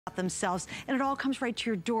themselves, and it all comes right to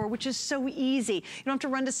your door, which is so easy. You don't have to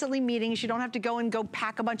run to silly meetings. You don't have to go and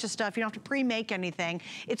pack a bunch of stuff. You don't have to pre-make anything.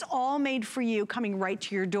 It's all made for you, coming right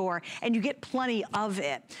to your door, and you get plenty of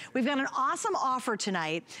it. We've got an awesome offer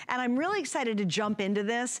tonight, and I'm really excited to jump into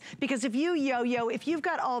this, because if you yo-yo, if you've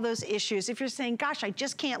got all those issues, if you're saying, gosh, I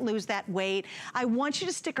just can't lose that weight, I want you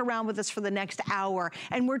to stick around with us for the next hour,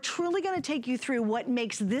 and we're truly gonna take you through what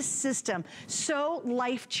makes this system so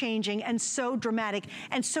life-changing and so dramatic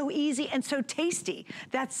and so easy and so tasty.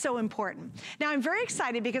 That's so important. Now, I'm very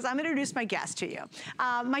excited because I'm gonna introduce my guest to you.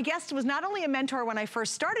 My guest was not only a mentor when I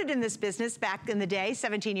first started in this business back in the day,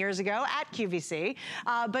 17 years ago at QVC,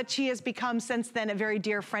 but she has become since then a very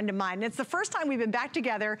dear friend of mine. And it's the first time we've been back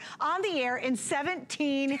together on the air in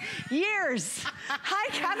 17 years. Hi,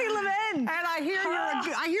 Kathy Levin. And I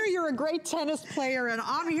hear you're a great tennis player, and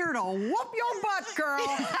I'm here to whoop your butt, girl.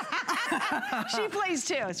 She plays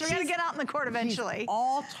too, so we're gonna get out in the court eventually.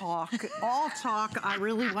 All talk, all talk. I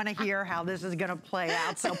really want to hear how this is gonna play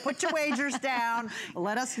out. So put your wagers down.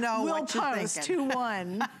 Let us know what you're thinking.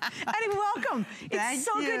 2-1. Anyway, welcome. It's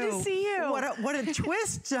so good to see you. What a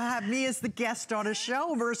twist to have me as the guest on a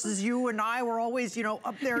show versus you and I were always, you know,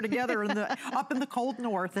 up there together up in the cold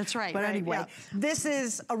north. That's right. But anyway, this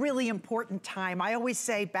is a really important time. I always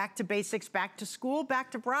say back to basics, back to school,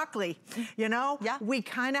 back to broccoli. You know, we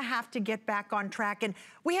kind of have to get back on track. And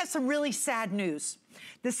we have some really sad news.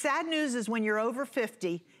 The sad news is when you're over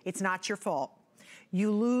 50, it's not your fault.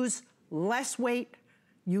 You lose less weight,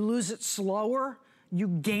 you lose it slower, you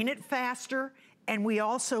gain it faster, and we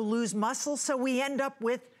also lose muscle, so we end up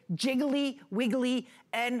with jiggly, wiggly,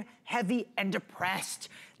 and heavy and depressed.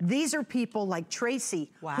 These are people like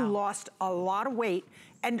Tracy who lost a lot of weight.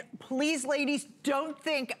 And please, ladies, don't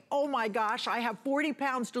think, oh my gosh, I have 40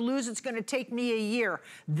 pounds to lose, it's gonna take me a year.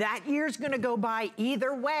 That year's gonna go by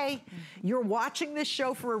either way. You're watching this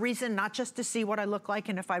show for a reason, not just to see what I look like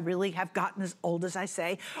and if I really have gotten as old as I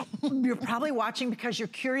say. You're probably watching because you're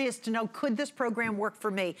curious to know, could this program work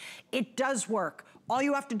for me? It does work. All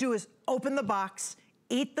you have to do is open the box,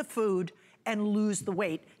 eat the food, and lose the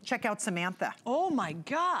weight. Check out Samantha. Oh my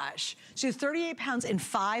gosh. She's 38 pounds in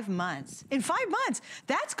 5 months. In 5 months,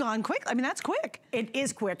 that's gone quick. I mean, that's quick. It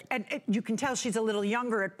is quick. And you can tell she's a little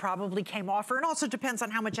younger. It probably came off her. It also depends on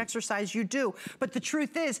how much exercise you do. But the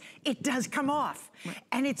truth is, it does come off. Right.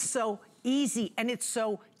 And it's so easy and it's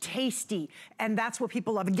so tasty. And that's what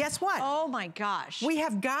people love. And guess what? Oh my gosh. We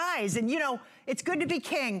have guys, and you know, it's good to be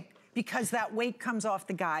king, because that weight comes off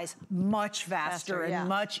the guys much faster and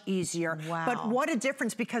much easier. Wow. But what a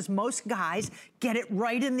difference, because most guys get it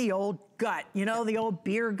right in the old gut. You know, the old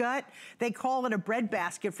beer gut? They call it a bread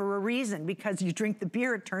basket for a reason, because you drink the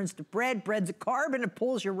beer, it turns to bread, bread's a carb, and it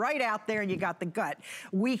pulls you right out there and you got the gut.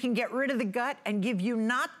 We can get rid of the gut and give you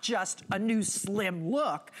not just a new slim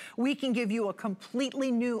look, we can give you a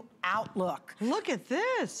completely new outlook. Look at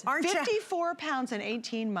this. Aren't 54 pounds in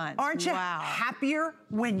 18 months. Aren't you happier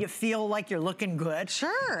when you feel like you're looking good?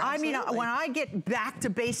 Sure, I mean, when I get back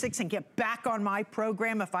to basics and get back on my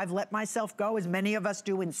program, if I've let myself go, as many of us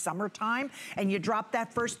do in summertime, and you drop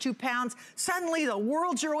that first 2 pounds, suddenly the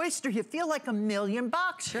world's your oyster. You feel like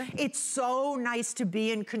 $1,000,000. Sure. It's so nice to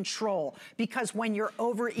be in control, because when you're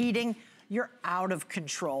overeating, you're out of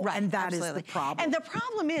control. Right, and that is the problem. And the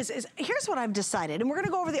problem is here's what I've decided, and we're gonna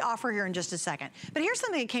go over the offer here in just a second, but here's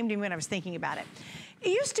something that came to me when I was thinking about it. It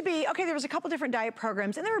used to be, okay, there was a couple different diet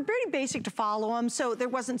programs, and they were pretty basic to follow them, so there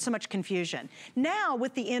wasn't so much confusion. Now,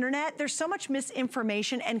 with the internet, there's so much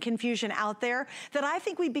misinformation and confusion out there that I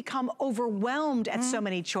think we become overwhelmed at so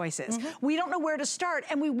many choices. We don't know where to start,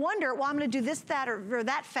 and we wonder, well, I'm gonna do this, that, or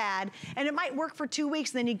that fad, and it might work for 2 weeks,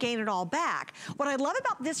 and then you gain it all back. What I love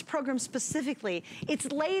about this program specifically,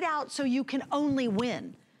 it's laid out so you can only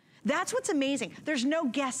win. That's what's amazing. There's no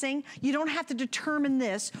guessing. You don't have to determine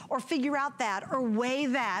this or figure out that or weigh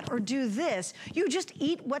that or do this. You just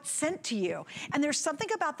eat what's sent to you. And there's something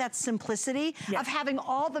about that simplicity of having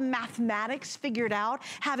all the mathematics figured out,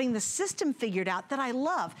 having the system figured out, that I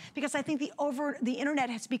love, because I think the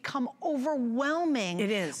internet has become overwhelming.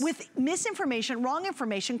 It is. With misinformation, wrong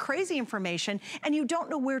information, crazy information, and you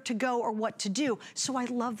don't know where to go or what to do. So I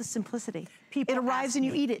love the simplicity. It arrives and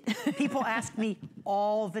you eat it. People ask me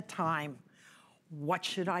all the time, what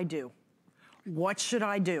should I do? What should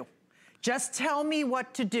I do? Just tell me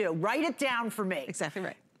what to do. Write it down for me. Exactly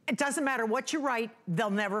right. It doesn't matter what you write, they'll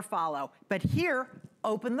never follow. But here,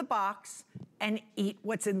 open the box and eat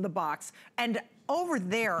what's in the box. And over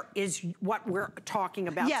there is what we're talking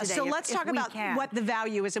about today. So let's talk about what the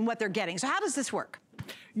value is and what they're getting. So how does this work?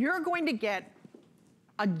 You're going to get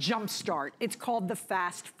a jump start. It's called the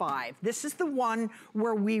Fast Five. This is the one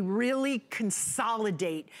where we really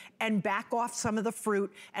consolidate and back off some of the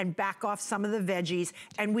fruit and back off some of the veggies,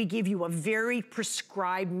 and we give you a very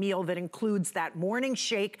prescribed meal that includes that morning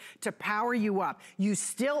shake to power you up. You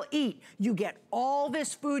still eat. You get all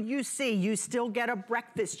this food you see. You still get a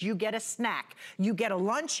breakfast. You get a snack. You get a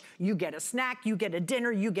lunch. You get a snack. You get a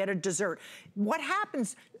dinner. You get a dessert. What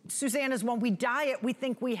happens, Suzanne, is when we diet, we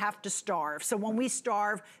think we have to starve. So when we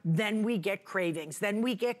starve, then we get cravings, then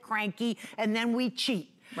we get cranky, and then we cheat.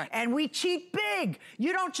 Right. And we cheat big.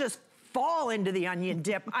 You don't just fall into the onion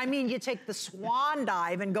dip. I mean, you take the swan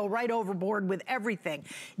dive and go right overboard with everything.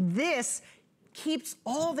 This keeps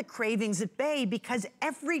all the cravings at bay because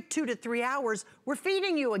every 2 to 3 hours, we're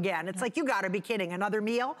feeding you again. It's like, you gotta be kidding, another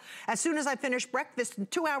meal? As soon as I finish breakfast,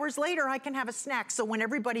 2 hours later, I can have a snack. So when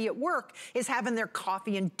everybody at work is having their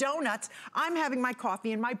coffee and donuts, I'm having my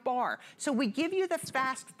coffee and my bar. So we give you the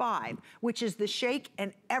Fast Five, which is the shake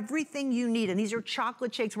and everything you need. And these are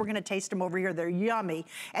chocolate shakes. We're gonna taste them over here. They're yummy.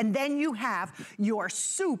 And then you have your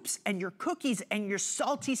soups and your cookies and your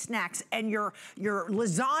salty snacks and your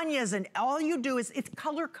lasagnas, and all you do is it's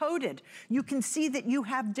color coded. You can see that you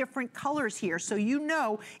have different colors here. So you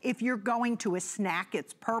know if you're going to a snack,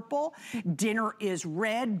 it's purple, dinner is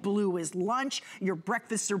red, blue is lunch, your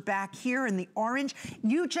breakfasts are back here in the orange.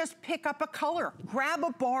 You just pick up a color, grab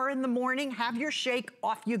a bar in the morning, have your shake,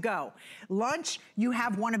 off you go. Lunch, you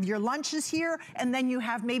have one of your lunches here, and then you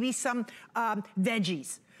have maybe some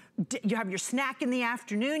veggies. You have your snack in the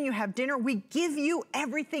afternoon, you have dinner. We give you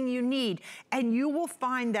everything you need, and you will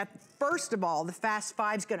find that, first of all, the Fast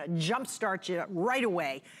Five's gonna jumpstart you right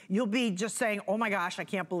away. You'll be just saying, oh my gosh, I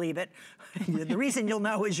can't believe it. The reason you'll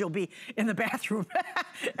know is you'll be in the bathroom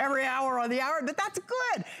every hour on the hour, but that's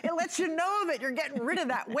good. It lets you know that you're getting rid of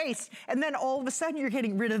that waste, and then all of a sudden you're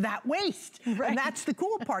getting rid of that waste. Right. And that's the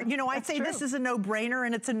cool part. You know, I'd say this is a no-brainer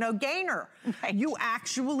and it's a no-gainer. Right. You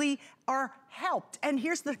actually are helped. And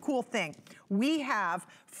here's the cool thing. We have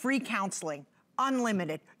free counseling,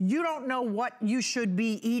 unlimited. You don't know what you should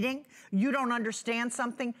be eating. You don't understand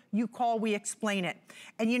something. You call, we explain it.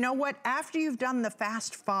 And you know what? After you've done the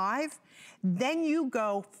Fast Five, then you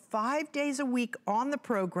go 5 days a week on the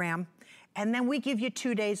program, and then we give you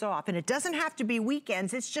 2 days off. And it doesn't have to be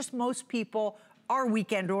weekends. It's just most people are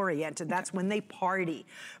weekend oriented. That's when they party.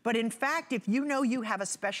 But in fact, if you know you have a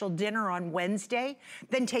special dinner on Wednesday,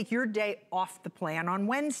 then take your day off the plan on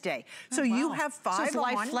Wednesday. So you have 5 so it's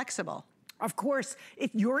life flexible. Of course, if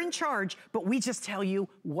you're in charge, but we just tell you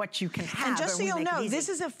what you can have. And just so you'll know, this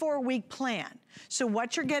is a 4-week plan. So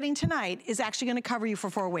what you're getting tonight is actually gonna cover you for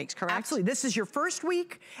 4 weeks, correct? Absolutely, this is your first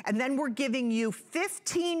week, and then we're giving you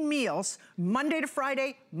 15 meals, Monday to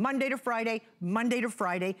Friday, Monday to Friday, Monday to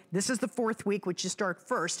Friday. This is the 4th week, which you start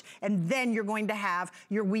first, and then you're going to have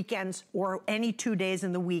your weekends or any 2 days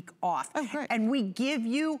in the week off. Oh, great. And we give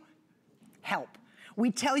you help. We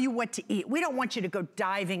tell you what to eat. We don't want you to go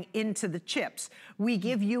diving into the chips. We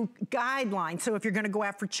give you guidelines. So if you're gonna go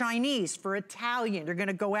out for Chinese, for Italian, you're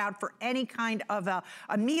gonna go out for any kind of a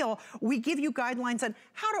meal, we give you guidelines on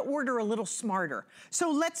how to order a little smarter. So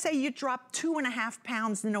let's say you drop 2.5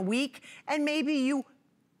 pounds in a week, and maybe you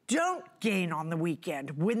don't gain on the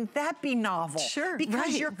weekend. Wouldn't that be novel? Sure,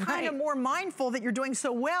 because you're kind of more mindful that you're doing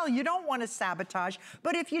so well, you don't want to sabotage.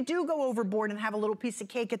 But if you do go overboard and have a little piece of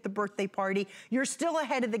cake at the birthday party, you're still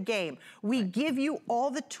ahead of the game. We give you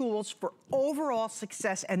all the tools for overall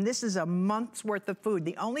success, and this is a month's worth of food.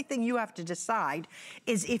 The only thing you have to decide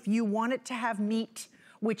is if you want it to have meat,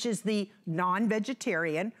 which is the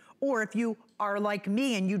non-vegetarian, or if you are like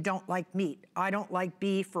me and you don't like meat. I don't like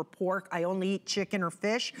beef or pork. I only eat chicken or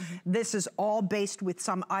fish. This is all based with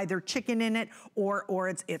some either chicken in it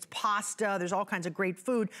or it's pasta. There's all kinds of great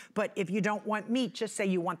food. But if you don't want meat, just say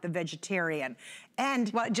you want the vegetarian.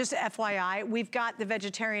 And well, just FYI, we've got the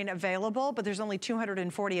vegetarian available, but there's only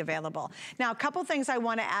 240 available. Now, a couple things I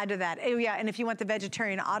want to add to that. Oh yeah, and if you want the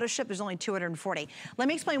vegetarian auto ship, there's only 240. Let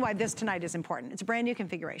me explain why this tonight is important. It's a brand new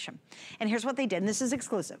configuration. And here's what they did, and this is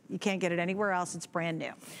exclusive. You can't get it anywhere else, it's brand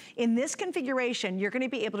new. In this configuration, you're gonna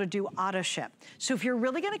be able to do auto ship. So if you're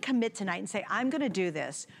really gonna commit tonight and say, I'm gonna do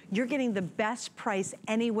this, you're getting the best price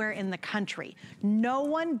anywhere in the country. No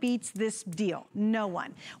one beats this deal, no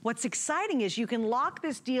one. What's exciting is you can lock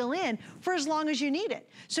this deal in for as long as you need it.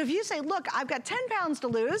 So if you say, look, I've got 10 pounds to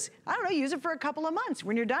lose, I don't know, use it for a couple of months.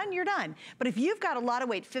 When you're done, you're done. But if you've got a lot of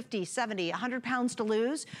weight, 50, 70, 100 pounds to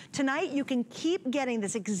lose, tonight you can keep getting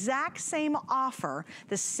this exact same offer,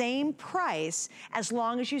 the same price, price as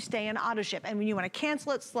long as you stay in auto ship. And when you want to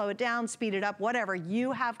cancel it, slow it down, speed it up, whatever,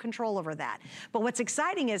 you have control over that. But what's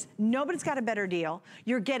exciting is nobody's got a better deal.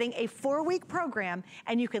 You're getting a 4-week program,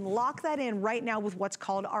 and you can lock that in right now with what's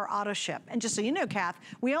called our auto ship. And just so you know, Kath,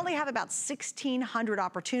 we only have about 1,600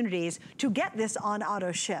 opportunities to get this on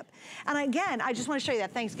auto ship. And again, I just want to show you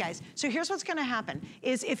that. Thanks, guys. So here's what's going to happen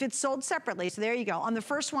is if it's sold separately, so there you go. On the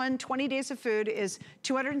first one, 20 days of food is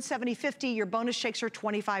 $270.50. Your bonus shakes are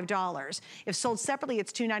 $25. If sold separately,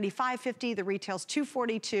 it's $295.50. The retail's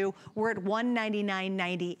 $242. We're at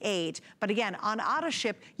 $199.98. But again, on auto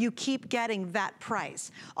ship, you keep getting that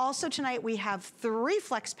price. Also tonight, we have 3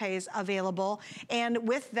 flex pays available. And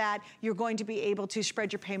with that, you're going to be able to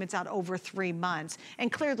spread your payments out over 3 months.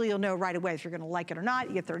 And clearly, you'll know right away if you're going to like it or not.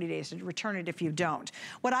 You get 30 days to return it if you don't.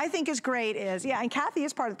 What I think is great is, yeah, and Kathy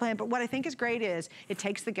is part of the plan, but what I think is great is it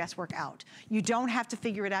takes the guesswork out. You don't have to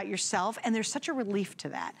figure it out yourself, and there's such a relief to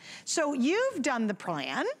that. So you've done the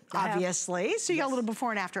plan, obviously. So you got a little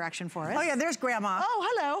before and after action for us. Oh yeah, there's Grandma. Oh,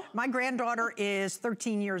 hello. My granddaughter is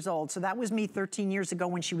 13 years old. So that was me 13 years ago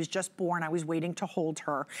when she was just born. I was waiting to hold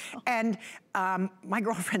her. And my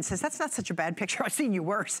girlfriend says, that's not such a bad picture. I've seen you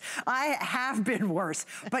worse. I have been worse.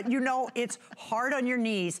 But you know, it's hard on your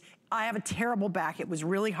knees. I have a terrible back. It was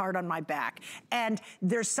really hard on my back. And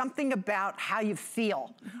there's something about how you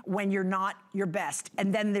feel when you're not your best.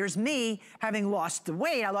 And then there's me having lost the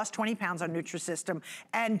weight. I lost 20 pounds on Nutrisystem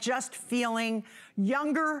and just feeling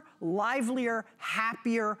younger, livelier,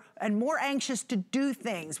 happier, and more anxious to do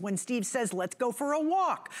things. When Steve says, let's go for a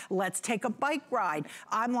walk, let's take a bike ride,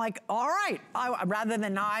 I'm like, all right, rather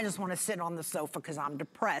than I just want to sit on the sofa because I'm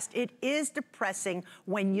depressed. It is depressing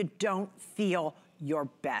when you don't feel your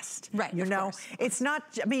best. Right, you know, it's not,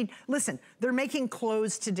 I mean, listen, they're making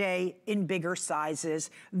clothes today in bigger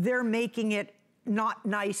sizes. They're making it not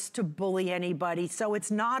nice to bully anybody. So it's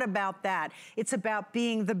not about that. It's about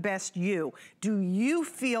being the best you. Do you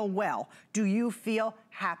feel well? Do you feel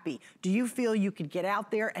happy? Do you feel you could get out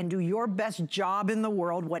there and do your best job in the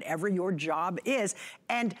world, whatever your job is,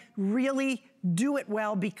 and really do it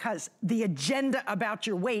well because the agenda about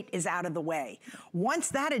your weight is out of the way. Once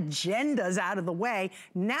that agenda is out of the way,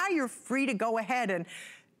 now you're free to go ahead and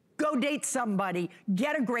go date somebody,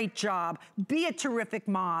 get a great job, be a terrific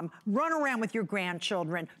mom, run around with your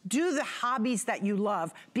grandchildren, do the hobbies that you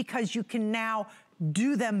love because you can now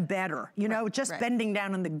do them better. You know, just bending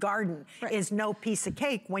down in the garden is no piece of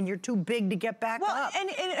cake when you're too big to get back up.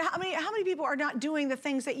 And how many people are not doing the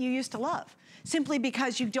things that you used to love? Simply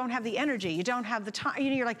because you don't have the energy, you don't have the time.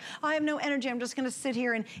 You know, you're like, oh, I have no energy, I'm just gonna sit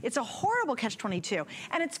here, and it's a horrible catch-22.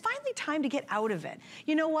 And it's finally time to get out of it.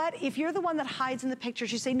 You know what? If you're the one that hides in the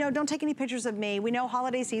pictures, you say, no, don't take any pictures of me. We know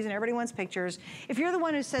holiday season, everybody wants pictures. If you're the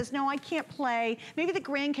one who says, no, I can't play, maybe the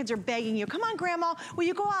grandkids are begging you, come on, Grandma, will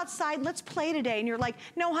you go outside? Let's play today. And you're like,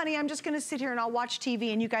 no, honey, I'm just gonna sit here and I'll watch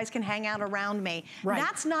TV and you guys can hang out around me.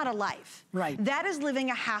 That's not a life. That is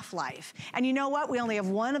living a half life. And you know what? We only have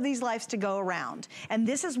one of these lives to go around. And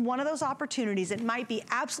this is one of those opportunities. It might be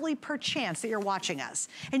absolutely per chance that you're watching us.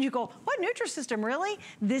 And you go, what, Nutrisystem, really?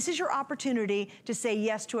 This is your opportunity to say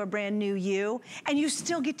yes to a brand new you. And you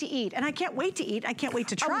still get to eat. And I can't wait to eat. I can't wait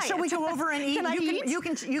to try it. So we go over and eat? Can I eat? You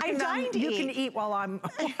can eat while I'm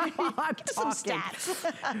talking. Some stats.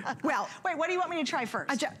 Well, wait, what do you want me to try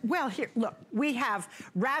first? Well, here, look, we have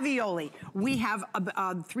ravioli. We have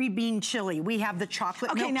 3-bean chili. We have the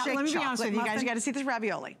chocolate milkshake. Okay, now let me be honest with you muffin. guys. You got to see this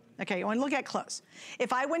ravioli. Okay, you want to look at close.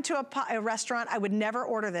 If I went to a restaurant, I would never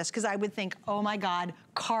order this because I would think, oh my God,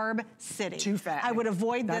 carb city. Too fat. I would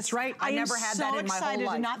avoid this. That's right. I never had that in my whole life. I'm so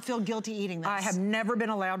excited to not feel guilty eating this. I have never been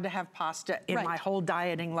allowed to have pasta in my whole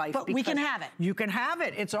dieting life. But we can have it. You can have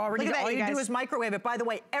it. It's already, all you do is microwave it. By the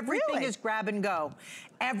way, everything is grab and go.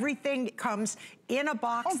 Everything comes in a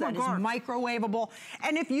box that is microwavable.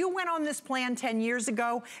 And if you went on this plan 10 years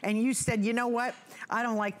ago and you said, you know what, I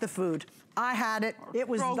don't like the food. I had it, it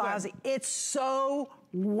was lousy. It's so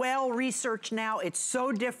well researched now. It's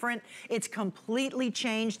so different. It's completely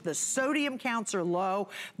changed. The sodium counts are low.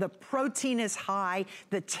 The protein is high.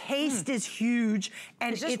 The taste is huge.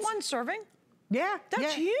 And is this one serving? Yeah.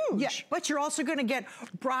 That's huge. Yeah. But you're also gonna get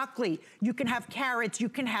broccoli. You can have carrots. You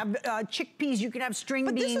can have chickpeas. You can have string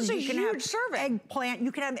beans. But this is a huge huge serving. Eggplant.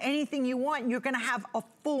 You can have anything you want. You're gonna have a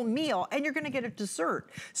full meal and you're gonna get a dessert.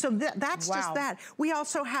 So that's just that. We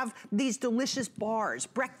also have these delicious bars,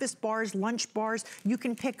 breakfast bars, lunch bars. You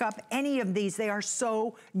can pick up any of these. They are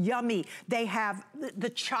so yummy. They have the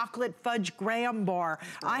chocolate fudge graham bar.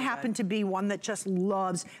 I happen to be one that just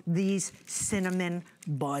loves these cinnamon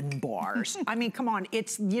Bun Bars. I mean, come on,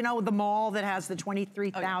 it's, you know, the mall that has the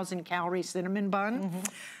 23,000 calorie cinnamon bun.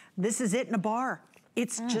 This is it in a bar.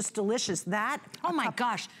 It's just delicious. That, oh my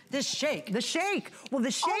gosh, this shake. The shake. Well, the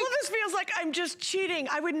shake. All of this feels like I'm just cheating.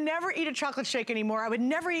 I would never eat a chocolate shake anymore. I would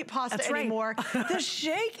never eat pasta anymore. The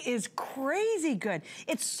shake is crazy good.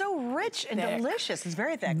 It's so rich and delicious. It's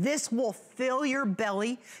very thick. This will fill your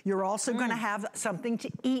belly. You're also gonna have something to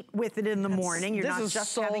eat with it in the morning. You're not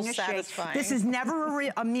just having a shake. This is never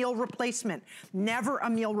a meal replacement. Never a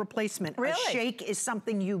meal replacement. Really? A shake is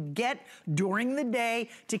something you get during the day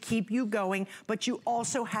to keep you going, but you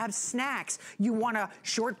also have snacks. You want a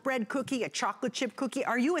shortbread cookie, a chocolate chip cookie.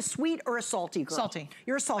 Are you a sweet or a salty girl? Salty.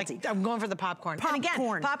 You're a salty. Like, I'm going for the popcorn. And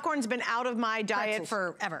again, popcorn's been out of my diet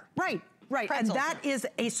forever. Right, right. Pretzels. And that is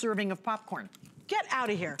a serving of popcorn. Get out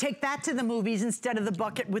of here. Take that to the movies instead of the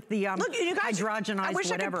bucket with the look, you guys, hydrogenized I wish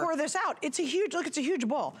whatever. I could pour this out. It's a huge, look, it's a huge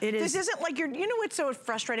bowl. It is. This isn't like you know what's so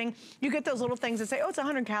frustrating? You get those little things that say, oh, it's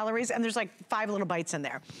 100 calories, and there's like 5 little bites in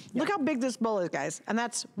there. Look how big this bowl is, guys. And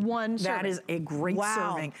that's one serving. That is a great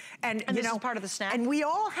serving. And you this know, is part of the snack. And we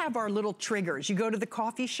all have our little triggers. You go to the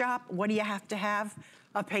coffee shop, what do you have to have?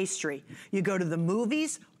 A pastry. You go to the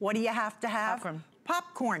movies, what do you have to have? Popcorn.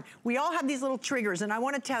 Popcorn. We all have these little triggers, and I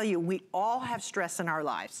want to tell you, we all have stress in our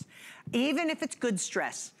lives, even if it's good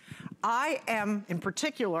stress. I am, in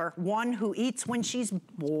particular, one who eats when she's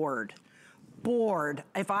bored. Bored.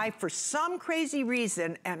 If I, for some crazy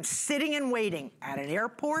reason, am sitting and waiting at an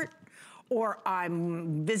airport, or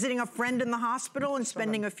I'm visiting a friend in the hospital and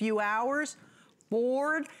spending a few hours,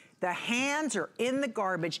 bored, the hands are in the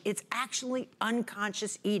garbage. It's actually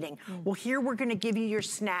unconscious eating. Well, here we're gonna give you your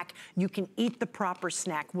snack. You can eat the proper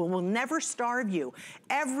snack. We'll never starve you.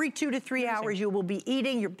 Every 2 to 3 hours you will be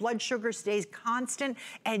eating, your blood sugar stays constant,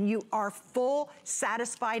 and you are full,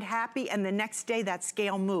 satisfied, happy, and the next day that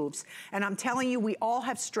scale moves. And I'm telling you, we all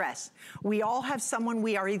have stress. We all have someone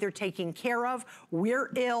we are either taking care of,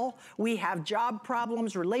 we're ill, we have job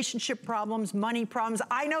problems, relationship problems, money problems.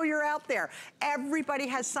 I know you're out there. Everybody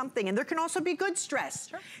has something. And there can also be good stress.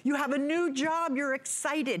 Sure. You have a new job, you're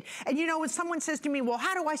excited. And you know, when someone says to me, well,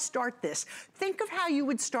 how do I start this? Think of how you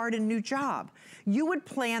would start a new job. You would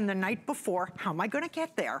plan the night before, how am I gonna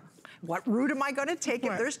get there? What route am I gonna take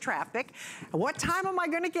if there's traffic? What time am I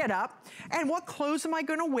gonna get up? And what clothes am I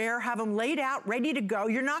gonna wear? Have them laid out, ready to go.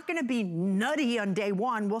 You're not gonna be nutty on day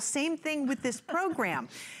one. Well, same thing with this program.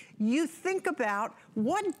 You think about,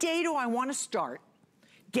 what day do I wanna start?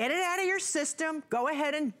 Get it out of your system, go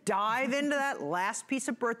ahead and dive into that last piece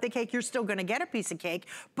of birthday cake. You're still gonna get a piece of cake,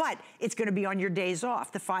 but it's gonna be on your days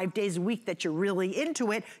off. The 5 days a week that you're really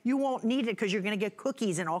into it, you won't need it because you're gonna get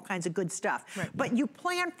cookies and all kinds of good stuff. Right. But you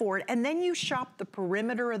plan for it, and then you shop the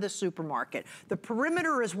perimeter of the supermarket. The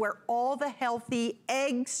perimeter is where all the healthy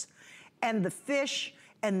eggs and the fish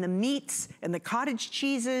and the meats and the cottage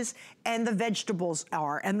cheeses and the vegetables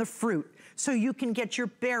are, and the fruit. So you can get your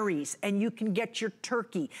berries, and you can get your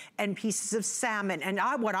turkey and pieces of salmon. And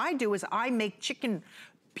what I do is I make chicken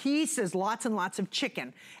pieces, lots and lots of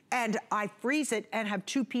chicken, and I freeze it and have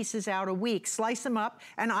 2 pieces out a week, slice them up,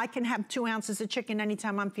 and I can have 2 ounces of chicken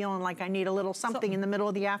anytime I'm feeling like I need a little something in the middle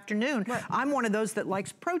of the afternoon. Right. I'm one of those that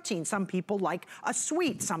likes protein. Some people like a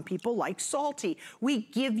sweet, some people like salty. We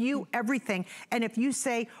give you everything. And if you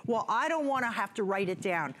say, well, I don't wanna have to write it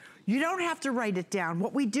down, you don't have to write it down.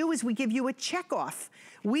 What we do is we give you a check off.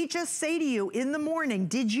 We just say to you in the morning,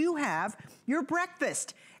 did you have your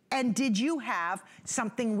breakfast? And did you have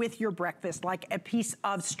something with your breakfast, like a piece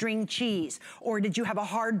of string cheese? Or did you have a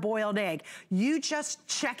hard-boiled egg? You just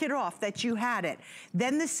check it off that you had it.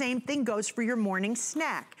 Then the same thing goes for your morning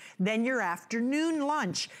snack, then your afternoon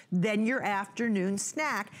lunch, then your afternoon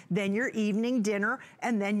snack, then your evening dinner,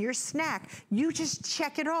 and then your snack. You just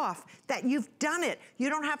check it off that you've done it. You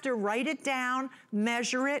don't have to write it down,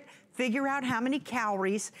 measure it, figure out how many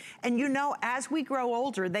calories. And you know, as we grow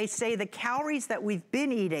older, they say the calories that we've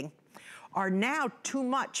been eating are now too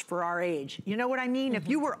much for our age. You know what I mean? If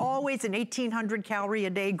you were always an 1,800 calorie a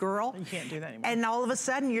day girl, you can't do that anymore. And all of a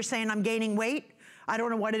sudden you're saying, I'm gaining weight, I don't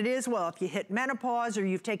know what it is. Well, if you hit menopause or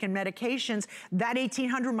you've taken medications, that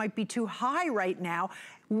 1,800 might be too high right now.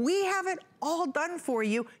 We have it all done for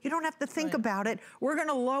you. You don't have to think about it. We're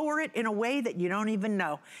gonna lower it in a way that you don't even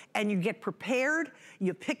know. And you get prepared,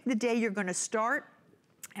 you pick the day you're gonna start.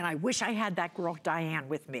 And I wish I had that girl Diane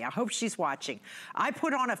with me. I hope she's watching. I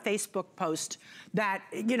put on a Facebook post that,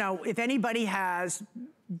 you know, if anybody has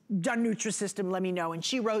done Nutrisystem, let me know. And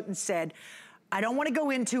she wrote and said, I don't want to go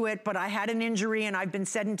into it, but I had an injury and I've been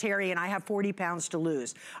sedentary and I have 40 pounds to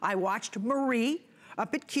lose. I watched Marie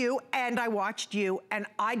up at Q, and I watched you, and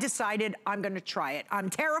I decided I'm gonna try it. I'm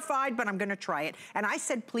terrified, but I'm gonna try it. And I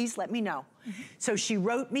said, please let me know. So she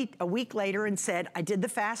wrote me a week later and said, I did the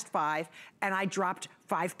Fast 5, and I dropped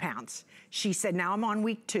 5 pounds. She said, now I'm on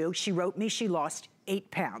week 2. She wrote me she lost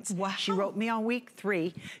 8 pounds. Wow. She wrote me on week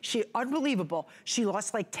 3. Unbelievable. She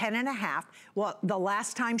lost like 10.5. Well, the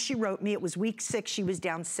last time she wrote me, it was week 6. She was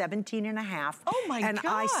down 17.5. Oh my gosh. And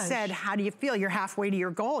I said, how do you feel? You're halfway to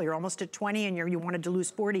your goal. You're almost at 20 and you wanted to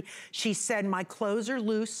lose 40. She said, my clothes are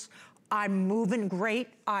loose. I'm moving great.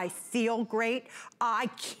 I feel great. I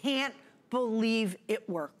can't believe it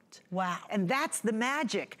worked. Wow. And that's the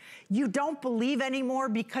magic. You don't believe anymore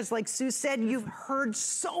because, like Sue said, you've heard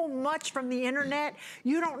so much from the internet.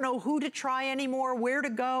 You don't know who to try anymore, where to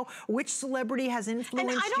go, which celebrity has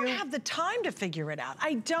influenced you. And I don't have the time to figure it out.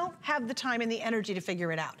 I don't have the time and the energy to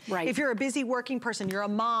figure it out. Right. If you're a busy working person, you're a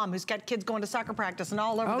mom who's got kids going to soccer practice and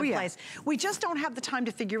all over the place. We just don't have the time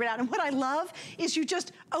to figure it out. And what I love is you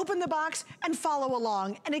just open the box and follow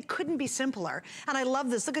along. And it couldn't be simpler. And I love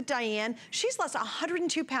this. Look at Diane. She's lost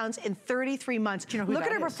 102 pounds in 33 months. Do you know who look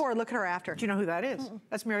that at her is? Before, look at her after. Do you know who that is?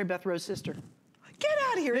 That's Mary Beth Rowe's sister. Get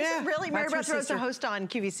out of here. Yeah, Is it really? Mary Beth Rowe's the host on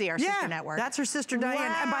QVC, our sister network. That's her sister Diane.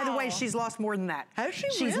 Wow. And by the way, she's lost more than that. Has she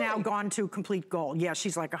She's really? now gone to complete goal. Yeah,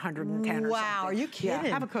 she's like 110 or something. Wow, are you kidding?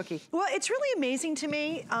 Yeah, have a cookie. Well, it's really amazing to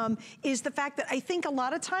me is the fact that I think a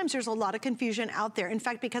lot of times there's a lot of confusion out there. In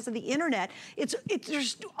fact, because of the internet,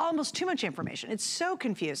 there's almost too much information. It's so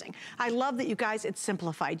confusing. I love that you guys, it's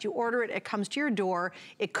simplified. You order it, it comes to your door.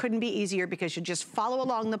 It couldn't be easier because you just follow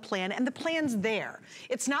along the plan and the plan's there.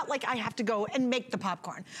 It's not like I have to go and make the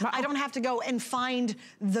popcorn. I don't have to go and find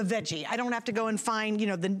the veggie. I don't have to go and find, you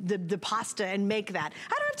know, the pasta and make that.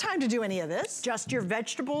 I don't have time to do any of this. Just your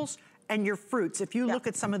vegetables and your fruits. If you look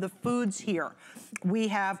at some of the foods here, we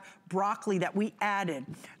have broccoli that we added.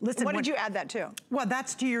 Listen, what did you add that to? Well,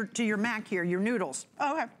 that's to your mac here, your noodles.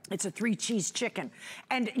 Oh, okay. It's a 3-cheese chicken.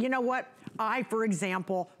 And you know what? I, for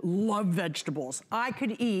example, love vegetables. I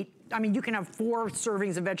could eat, I mean, you can have 4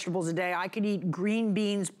 servings of vegetables a day. I could eat green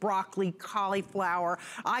beans, broccoli, cauliflower.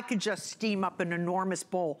 I could just steam up an enormous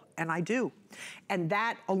bowl, and I do. And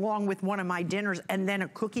that, along with one of my dinners, and then a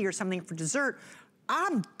cookie or something for dessert,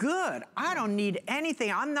 I'm good. I don't need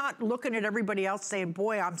anything. I'm not looking at everybody else saying,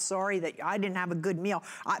 boy, I'm sorry that I didn't have a good meal.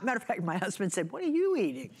 Matter of fact, my husband said, what are you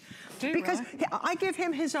eating? Because I give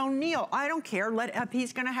him his own meal. I don't care. If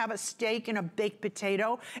he's gonna have a steak and a baked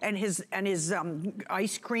potato and his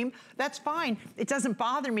ice cream, that's fine. It doesn't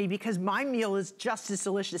bother me because my meal is just as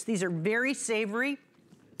delicious. These are very savory.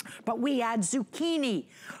 But we add zucchini,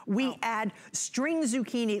 we add string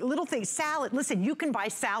zucchini, little things, salad. Listen, you can buy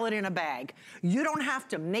salad in a bag. You don't have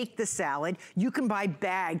to make the salad. You can buy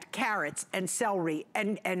bagged carrots and celery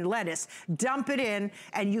and lettuce, dump it in,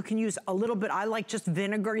 and you can use a little bit, I like just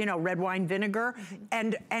vinegar, you know, red wine vinegar,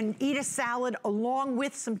 and eat a salad along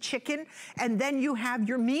with some chicken, and then you have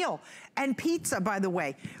your meal. And pizza, by the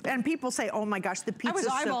way. And people say, oh my gosh, the pizza. I was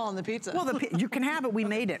eyeballing the pizza. Well, you can have it, we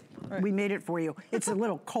made it. Right. We made it for you. It's a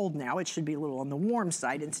little cold now. It should be a little on the warm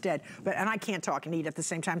side instead. And I can't talk and eat at the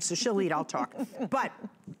same time, so she'll eat, I'll talk. But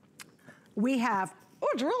we have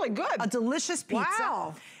it's really good. A delicious pizza.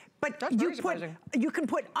 Wow. But you can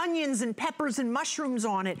put onions and peppers and mushrooms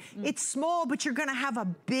on it. It's small, but you're gonna have a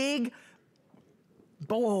big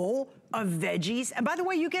bowl of veggies. And by the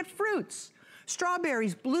way, you get fruits.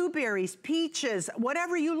 Strawberries, blueberries, peaches,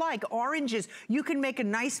 whatever you like, oranges. You can make a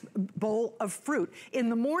nice bowl of fruit. In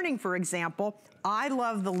the morning, for example, I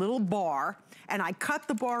love the little bar, and I cut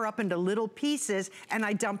the bar up into little pieces, and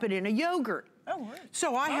I dump it in a yogurt. Oh, right.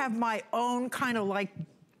 So I have my own kind of like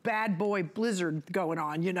bad boy blizzard going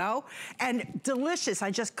on, you know? And delicious.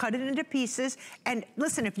 I just cut it into pieces. And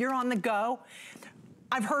listen, if you're on the go,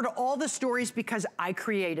 I've heard all the stories because I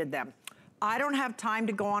created them. I don't have time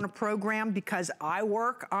to go on a program because I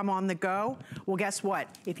work, I'm on the go. Well, guess what?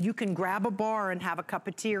 If you can grab a bar and have a cup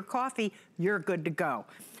of tea or coffee, you're good to go.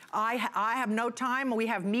 I have no time. We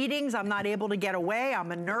have meetings. I'm not able to get away.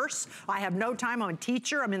 I'm a nurse. I have no time. I'm a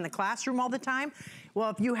teacher. I'm in the classroom all the time. Well,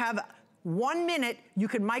 if you have 1 minute, you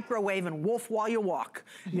can microwave and wolf while you walk.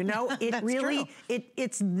 You know, it really,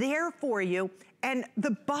 it's there for you. And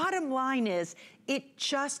the bottom line is, it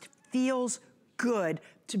just feels good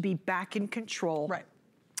to be back in control. Right.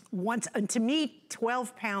 And to me,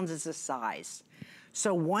 12 pounds is a size.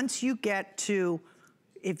 So once you get to,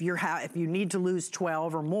 if you need to lose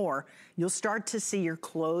 12 or more, you'll start to see your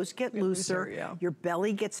clothes get looser, your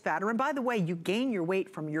belly gets fatter. And by the way, you gain your weight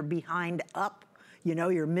from your behind up. You know,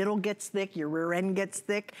 your middle gets thick, your rear end gets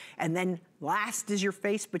thick, and then last is your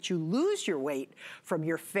face, but you lose your weight from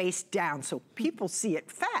your face down. So people see it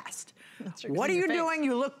fast. What are you doing?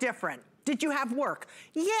 You look different. Did you have work?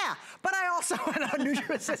 Yeah, but I also went on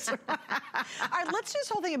Nutrisystem. All right, let's do this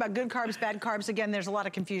whole thing about good carbs, bad carbs. Again, there's a lot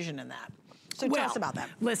of confusion in that. So tell us about that.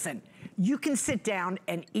 Listen, you can sit down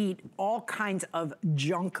and eat all kinds of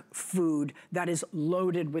junk food that is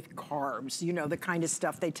loaded with carbs, you know, the kind of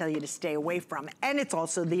stuff they tell you to stay away from. And it's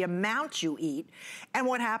also the amount you eat. And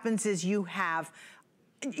what happens is you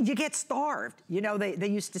get starved. You know, they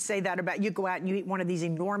used to say that about, you go out and you eat one of these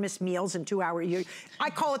enormous meals in 2 hours.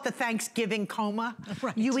 I call it the Thanksgiving coma.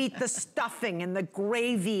 Right. You eat the stuffing and the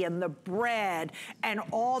gravy and the bread and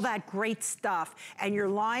all that great stuff. And you're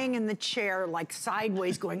lying in the chair like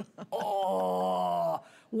sideways going, oh,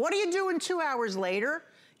 what are you doing 2 hours later?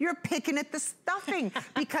 You're picking at the stuffing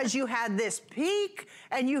because you had this peak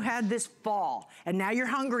and you had this fall, and now you're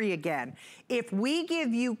hungry again. If we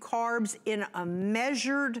give you carbs in a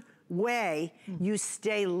measured way, you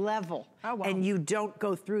stay level. Oh, wow. And you don't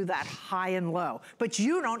go through that high and low. But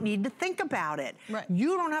you don't need to think about it. Right.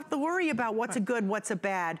 You don't have to worry about what's a good, what's a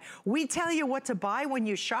bad. We tell you what to buy when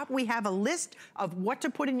you shop. We have a list of what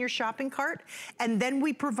to put in your shopping cart, and then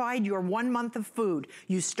we provide your 1 month of food.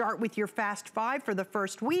 You start with your fast 5 for the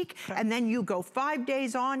first week, and then you go 5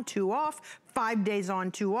 days on, 2 off, 5 days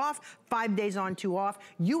on, 2 off, 5 days on, 2 off.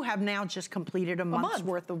 You have now just completed a month's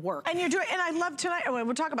worth of work. And you're doing, and I love tonight,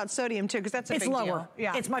 we'll talk about sodium too, because that's a big deal. It's lower.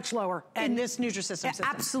 Yeah. It's much lower. In this Nutrisystem system.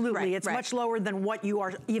 Absolutely. It's much lower than what you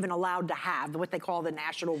are even allowed to have, what they call the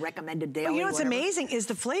national recommended daily. But you know what's amazing is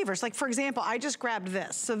the flavors. Like, for example, I just grabbed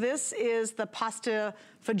this. So this is the pasta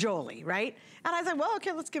fagioli, right? And I thought, well,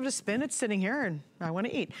 okay, let's give it a spin. It's sitting here and I want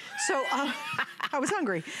to eat. So I was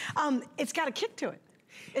hungry. It's got a kick to it.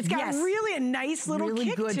 It's got really a nice little kick to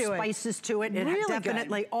it. Really good spices to it. It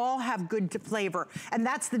definitely all have good flavor. And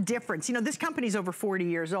that's the difference. You know, this company's over 40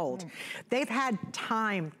 years old. They've had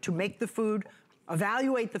time to make the food,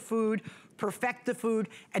 evaluate the food, perfect the food,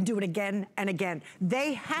 and do it again and again.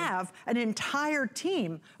 They have an entire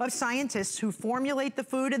team of scientists who formulate the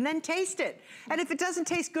food and then taste it. And if it doesn't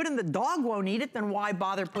taste good and the dog won't eat it, then why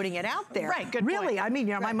bother putting it out there? Right, good Really, point. I mean,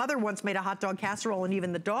 you know, my mother once made a hot dog casserole and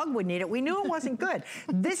even the dog wouldn't eat it. We knew it wasn't good.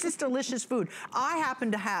 This is delicious food. I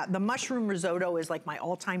happen to have, the mushroom risotto is like my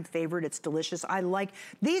all-time favorite. It's delicious.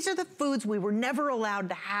 These are the foods we were never allowed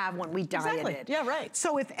to have when we dieted. Exactly. Yeah, right.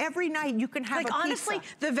 So if every night you can have a pizza. Honestly,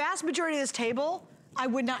 the vast majority of this table, I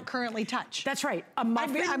would not currently touch. That's right. A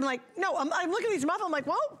muffin? I'm like, no, I'm looking at these muffins. I'm like,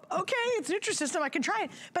 well, okay, it's Nutrisystem. I can try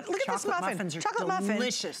it. But look at this muffin. Muffins are chocolate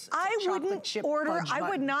delicious. muffin. I wouldn't order, I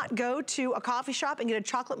would not go to a coffee shop and get a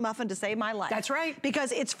chocolate muffin to save my life. That's right.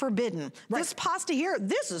 Because it's forbidden. Right. This pasta here,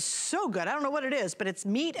 this is so good. I don't know what it is, but it's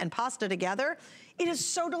meat and pasta together. It is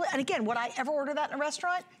so delicious. And again, would I ever order that in a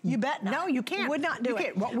restaurant? You bet not. No, you can't. Would not do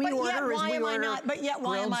it. What we order is But yet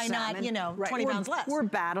why am I not, you know, 20 pounds less? We're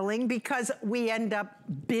battling because we end up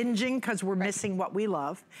binging because we're missing what we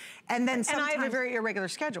love. And then sometimes... And I have a very irregular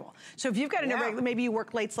schedule. So if you've got an irregular, maybe you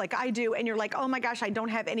work late like I do, and you're like, oh my gosh, I don't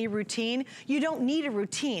have any routine. You don't need a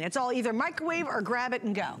routine. It's all either microwave or grab it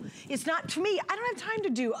and go. It's not, to me, I don't have time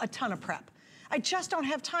to do a ton of prep. I just don't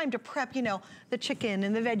have time to prep, you know, the chicken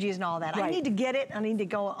and the veggies and all that. Right. I need to get it, I need to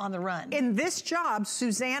go on the run. In this job,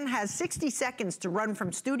 Suzanne has 60 seconds to run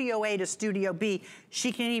from Studio A to Studio B.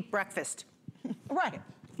 She can eat breakfast. Right.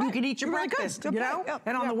 You can eat your breakfast, you know?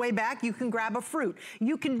 And on the way back, you can grab a fruit.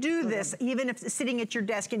 You can do this even if sitting at your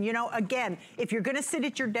desk. And you know, again, if you're gonna sit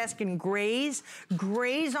at your desk and graze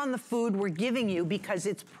on the food we're giving you because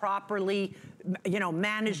it's properly, you know,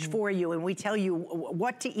 managed for you. And we tell you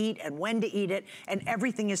what to eat and when to eat it. And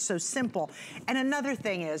everything is so simple. And another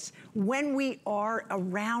thing is, when we are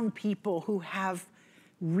around people who have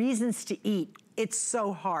reasons to eat, it's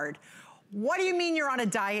so hard. What do you mean you're on a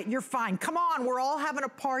diet? You're fine. Come on, we're all having a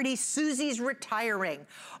party. Susie's retiring.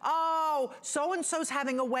 Oh, so-and-so's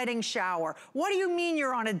having a wedding shower. What do you mean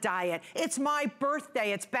you're on a diet? It's my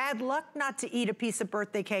birthday. It's bad luck not to eat a piece of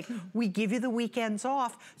birthday cake. We give you the weekends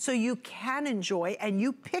off so you can enjoy, and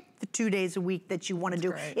you pick the 2 days a week that you want to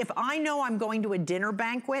do. Great. If I know I'm going to a dinner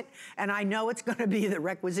banquet and I know it's going to be the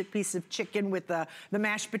requisite piece of chicken with the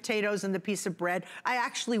mashed potatoes and the piece of bread, I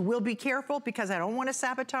actually will be careful because I don't want to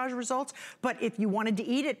sabotage results. But if you wanted to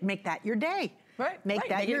eat it, make that your day. Right. Make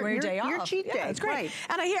that your day off. Your cheat day. That's great. Right.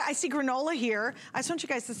 And I see granola here. I just want you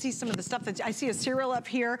guys to see some of the stuff that I see a cereal up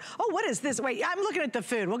here. Oh, what is this? Wait, I'm looking at the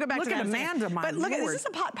food. We'll go back to that. Look at Amanda, my But look, Lord. is this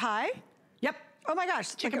a pot pie? Yep. Oh my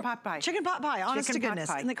gosh. Chicken pot pie. Chicken pot pie, honest to goodness.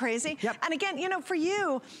 Isn't that crazy? Yep. And again, you know, for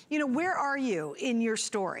you, where are you in your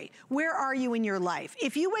story? Where are you in your life?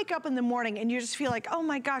 If you wake up in the morning and you just feel like, oh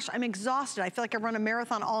my gosh, I'm exhausted. I feel like I run a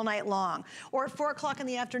marathon all night long. Or at 4 o'clock in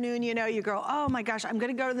the afternoon, you know, you go, oh my gosh, I'm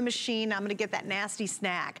gonna go to the machine. I'm gonna get that nasty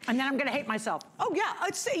snack. And then I'm gonna hate myself. Oh yeah,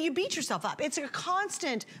 you beat yourself up. It's a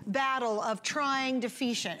constant battle of trying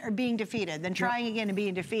being defeated, then trying again and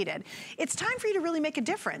being defeated. It's time for you to really make a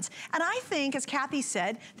difference. And I think, as Kathy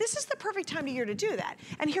said, this is the perfect time of year to do that.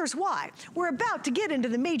 And here's why. We're about to get into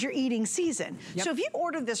the major eating season. So if you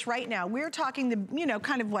order this right now, we're talking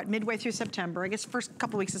kind of midway through September, I guess first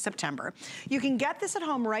couple weeks of September. You can get this at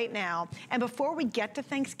home right now. And before we get to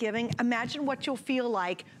Thanksgiving, imagine what you'll feel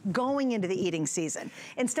like going into the eating season.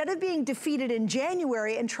 Instead of being defeated in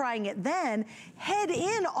January and trying it then, head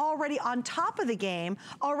in already on top of the game,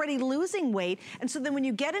 already losing weight. And so then when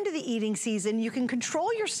you get into the eating season, you can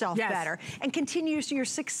control yourself better and continue your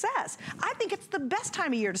success. I think it's the best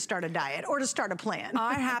time of year to start a diet or to start a plan.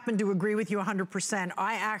 I happen to agree with you 100%.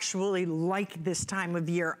 I actually like this time of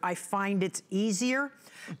year. I find it's easier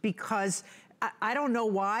because I don't know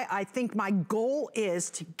why. I think my goal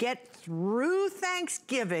is to get through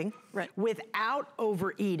Thanksgiving without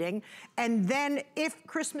overeating. And then if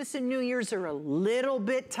Christmas and New Year's are a little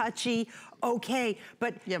bit touchy, okay.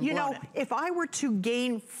 But you know, if I were to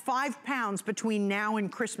gain 5 pounds between now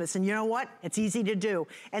and Christmas, and you know what? It's easy to do.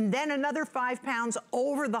 And then another 5 pounds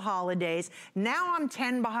over the holidays. Now I'm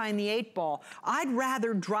 10 behind the 8 ball. I'd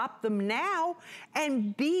rather drop them now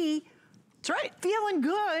and be feeling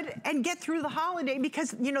good and get through the holiday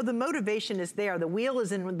because, you know, the motivation is there. The wheel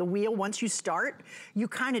is in the wheel. Once you start, you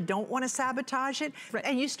kind of don't want to sabotage it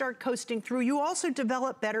and you start coasting through. You also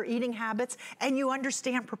develop better eating habits and you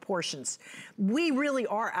understand proportions. We really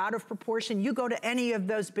are out of proportion. You go to any of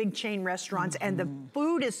those big chain restaurants and the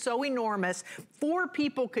food is so enormous. 4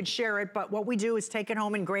 people could share it, but what we do is take it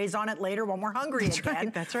home and graze on it later when we're hungry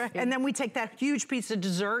again. That's right. And then we take that huge piece of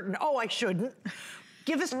dessert and, oh, I shouldn't.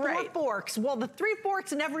 Give us 4 forks. Well, the 3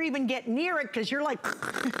 forks never even get near it because you're like,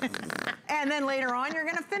 and then later on you're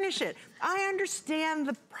gonna finish it. I understand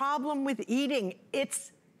the problem with eating.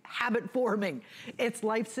 It's habit forming. It's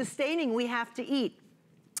life sustaining. We have to eat.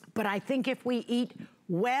 But I think if we eat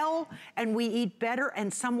well and we eat better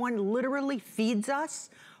and someone literally feeds us,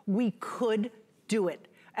 we could do it.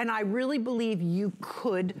 And I really believe you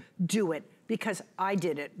could do it because I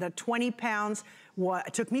did it. The 20 pounds,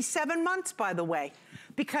 it took me 7 months, by the way.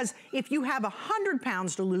 Because if you have 100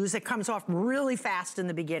 pounds to lose, it comes off really fast in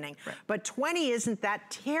the beginning. But 20 isn't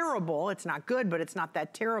that terrible. It's not good, but it's not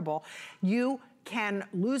that terrible. You can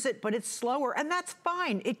lose it, but it's slower, and that's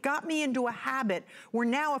fine. It got me into a habit where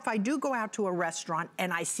now if I do go out to a restaurant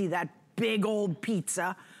and I see that big old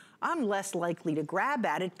pizza, I'm less likely to grab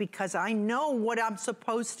at it because I know what I'm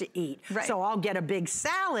supposed to eat. So I'll get a big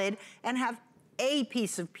salad and have a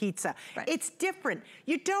piece of pizza. It's different.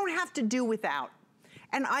 You don't have to do without.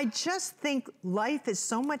 And I just think life is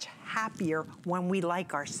so much happier when we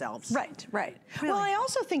like ourselves. Really? Well, I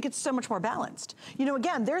also think it's so much more balanced. You know,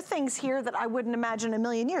 again, there are things here that I wouldn't imagine in a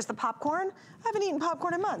million years. The popcorn, I haven't eaten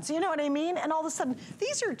popcorn in months. You know what I mean? And all of a sudden,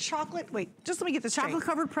 these are chocolate, just let me get this straight.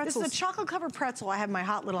 Chocolate-covered pretzels. This is a chocolate-covered pretzel. I have my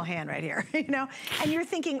hot little hand right here, you know? And you're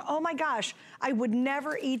thinking, oh my gosh, I would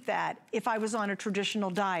never eat that if I was on a traditional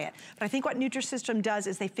diet. But I think what Nutrisystem does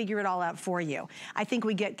is they figure it all out for you. I think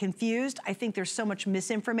we get confused. I think there's so much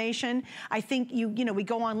misinformation. I think we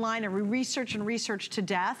go online and we research and research to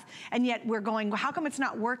death, and yet we're going, well, how come it's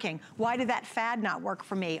not working? Why did that fad not work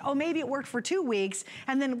for me? Oh, maybe it worked for 2 weeks,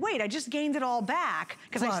 and then wait, I just gained it all back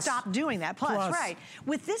because I stopped doing that. Plus,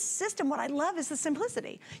 with this system, what I love is the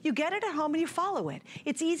simplicity. You get it at home and you follow it.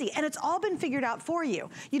 It's easy, and it's all been figured out for you.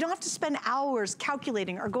 You don't have to spend hours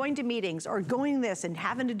calculating or going to meetings or going this and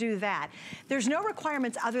having to do that. There's no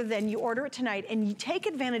requirements other than you order it tonight and you take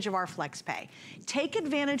advantage of our FlexPay. Take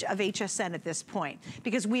advantage of HSN at this point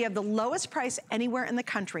because we have the lowest price anywhere in the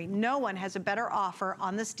country. No one has a better offer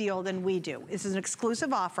on this deal than we do. This is an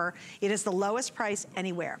exclusive offer. It is the lowest price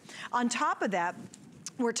anywhere. On top of that,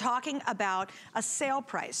 we're talking about a sale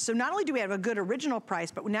price. So not only do we have a good original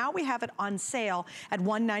price, but now we have it on sale at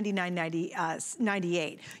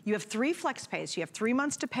 $199.98. You have 3 flex pays. You have 3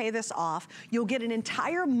 months to pay this off. You'll get an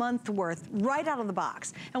entire month worth right out of the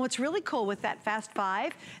box. And what's really cool with that Fast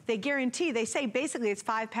 5, they guarantee, they say basically it's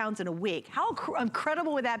 5 pounds in a week. How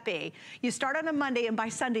incredible would that be? You start on a Monday and by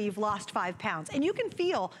Sunday you've lost 5 pounds. And you can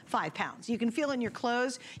feel 5 pounds. You can feel it in your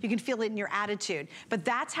clothes. You can feel it in your attitude. But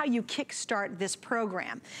that's how you kickstart this program.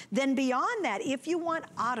 program. Then beyond that, if you want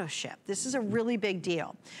auto ship, this is a really big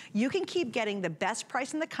deal. You can keep getting the best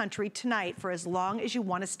price in the country tonight for as long as you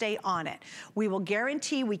want to stay on it. We will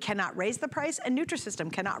guarantee we cannot raise the price, and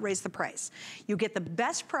Nutrisystem cannot raise the price. You get the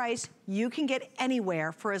best price you can get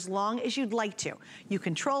anywhere for as long as you'd like to. You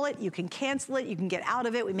control it, you can cancel it, you can get out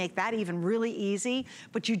of it. We make that even really easy,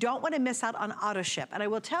 but you don't want to miss out on auto ship. And I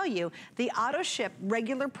will tell you, the auto ship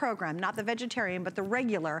regular program, not the vegetarian, but the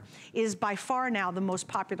regular, is by far now the most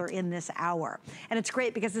popular in this hour. And it's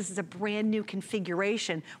great because this is a brand new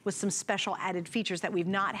configuration with some special added features that we've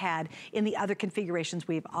not had in the other configurations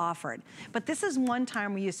we've offered. But this is one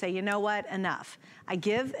time where you say, you know what, enough. I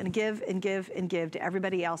give and give and give and give to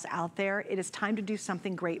everybody else out there. It is time to do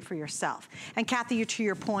something great for yourself. And Kathy, to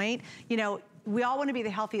your point, you know, we all want to be the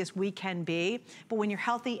healthiest we can be, but when you're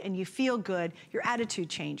healthy and you feel good, your attitude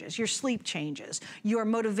changes, your sleep changes, your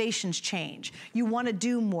motivations change. You want to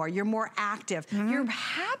do more, you're more active, you're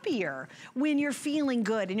happier when you're feeling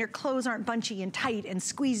good and your clothes aren't bunchy and tight and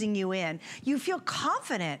squeezing you in. You feel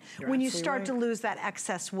confident when you start to lose that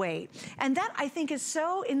excess weight. And that, I think, is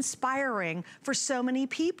so inspiring for so many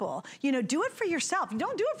people. You know, do it for yourself.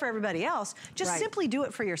 Don't do it for everybody else. Just simply do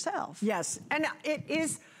it for yourself. Yes, and it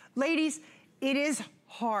is, ladies, it is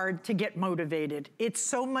hard to get motivated. It's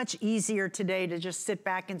so much easier today to just sit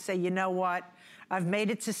back and say, you know what, I've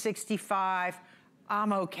made it to 65,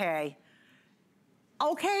 I'm okay.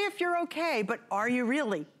 Okay if you're okay, but are you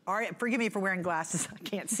really? Forgive me for wearing glasses, I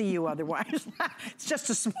can't see you otherwise. It's just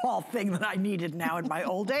a small thing that I needed now in my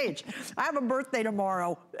old age. I have a birthday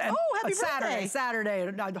tomorrow. Oh, happy birthday.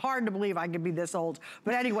 Saturday, hard to believe I could be this old.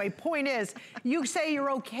 But anyway, point is, you say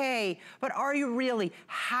you're okay, but are you really?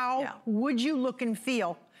 How would you look and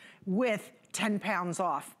feel with 10 pounds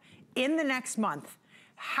off in the next month?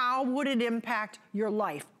 How would it impact your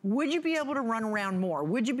life? Would you be able to run around more?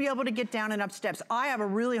 Would you be able to get down and up steps? I have a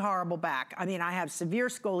really horrible back. I mean, I have severe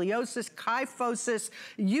scoliosis, kyphosis,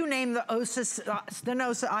 you name the osis,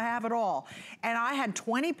 stenosis, I have it all. And I had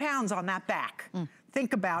 20 pounds on that back.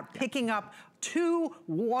 Think about picking up 2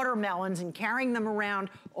 watermelons and carrying them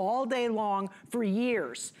around all day long for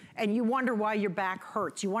years. And you wonder why your back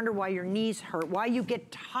hurts. You wonder why your knees hurt, why you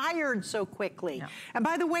get tired so quickly. And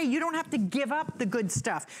by the way, you don't have to give up the good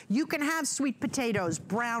stuff. You can have sweet potatoes,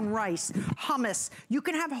 brown rice, hummus. You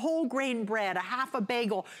can have whole grain bread, a half a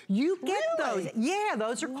bagel. You get those. Yeah,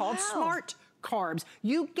 those are called smart carbs.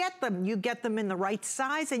 You get them in the right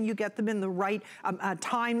size, and you get them in the right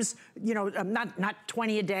times, you know, not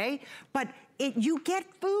 20 a day, but you get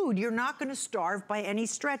food. You're not gonna starve by any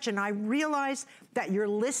stretch. And I realize that you're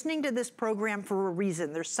listening to this program for a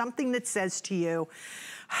reason. There's something that says to you,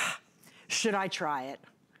 should I try it?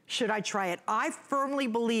 Should I try it? I firmly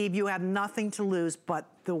believe you have nothing to lose but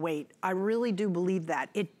the weight. I really do believe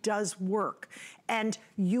that. It does work. And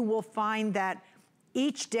you will find that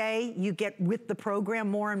each day you get with the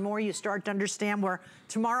program more and more, you start to understand where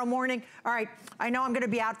tomorrow morning, all right, I know I'm gonna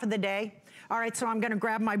be out for the day. All right, so I'm gonna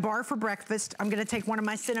grab my bar for breakfast. I'm gonna take one of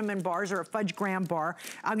my cinnamon bars or a fudge graham bar.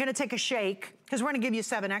 I'm gonna take a shake, because we're gonna give you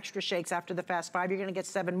 7 extra shakes after the Fast 5. You're gonna get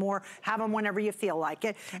 7 more. Have them whenever you feel like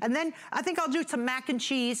it. And then I think I'll do some mac and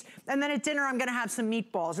cheese. And then at dinner, I'm gonna have some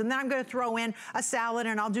meatballs. And then I'm gonna throw in a salad,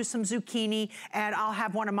 and I'll do some zucchini, and I'll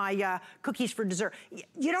have one of my cookies for dessert.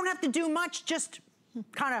 You don't have to do much, just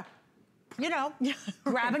kind of, you know,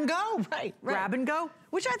 grab and go. Grab and go.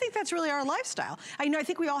 Which I think that's really our lifestyle. I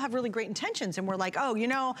think we all have really great intentions, and we're like, oh, you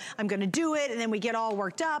know, I'm gonna do it, and then we get all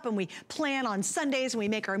worked up, and we plan on Sundays, and we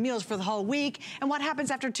make our meals for the whole week, and what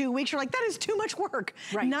happens after 2 weeks? You're like, that is too much work.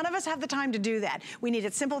 None of us have the time to do that. We need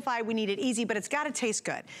it simplified, we need it easy, but it's gotta taste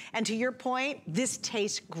good. And to your point, this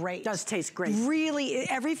tastes great. Does taste great. Really,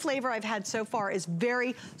 every flavor I've had so far is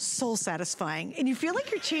very soul satisfying, and you feel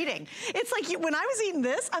like you're cheating. It's like, when I was eating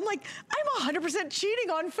this, I'm like, I'm 100% cheating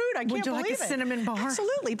on food. I can't believe it. Would you like a cinnamon bar?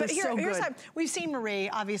 Absolutely, but here's how, we've seen Marie,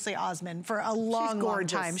 obviously Osmond, for a long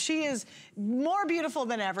time. She is more beautiful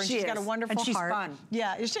than ever, and she's got a wonderful heart. And she's fun.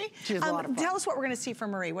 Yeah, is she? She's a lot of fun. Tell us what we're gonna see from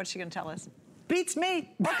Marie. What's she gonna tell us? Beats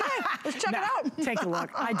me. Okay, let's check it out. Take a look,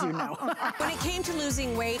 I do know. When it came to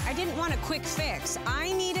losing weight, I didn't want a quick fix.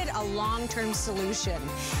 I needed a long-term solution.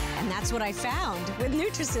 And that's what I found with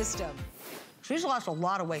Nutrisystem. She's lost a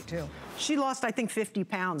lot of weight too. She lost, I think, 50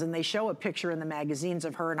 pounds, and they show a picture in the magazines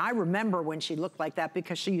of her, and I remember when she looked like that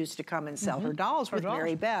because she used to come and sell her dolls with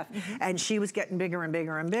Mary Beth, and she was getting bigger and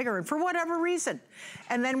bigger and bigger, and for whatever reason.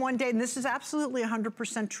 And then one day, and this is absolutely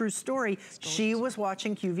 100% true story, she was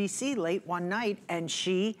watching QVC late one night, and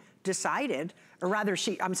she decided, or rather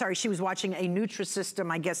she was watching a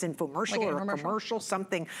Nutrisystem, I guess, infomercial or a commercial,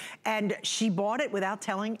 something. And she bought it without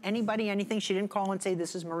telling anybody anything. She didn't call and say,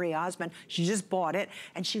 this is Marie Osmond. She just bought it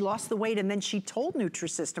and she lost the weight. And then she told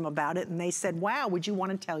Nutrisystem about it and they said, wow, would you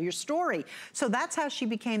want to tell your story? So that's how she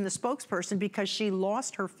became the spokesperson, because she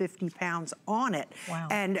lost her 50 pounds on it. Wow.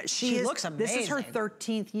 And she looks amazing. This is her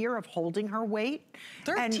 13th year of holding her weight.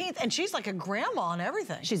 13th, and she's like a grandma and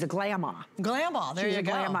everything. She's a grandma. Grandma, there you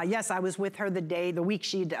go. Grandma. Yes, I was with her the week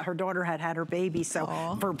her daughter had her baby.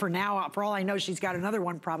 So for now, for all I know, she's got another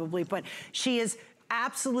one probably. But she is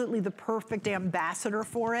absolutely the perfect ambassador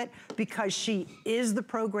for it, because she is the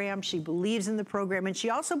program, she believes in the program, and she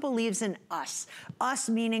also believes in us. Us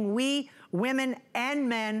meaning we, women and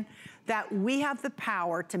men, that we have the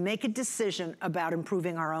power to make a decision about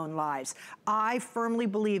improving our own lives. I firmly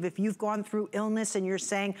believe if you've gone through illness and you're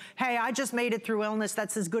saying, hey, I just made it through illness,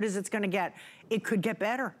 that's as good as it's gonna get, it could get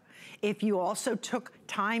better. If you also took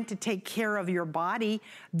time to take care of your body,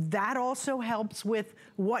 that also helps with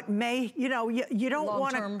what may, you don't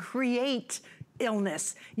want to create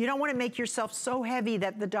illness. You don't want to make yourself so heavy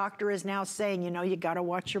that the doctor is now saying, you got to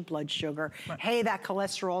watch your blood sugar. Right. Hey, that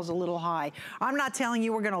cholesterol is a little high. I'm not telling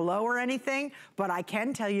you we're going to lower anything, but I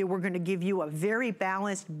can tell you we're going to give you a very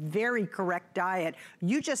balanced, very correct diet.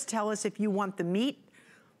 You just tell us if you want the meat,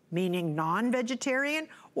 meaning non-vegetarian,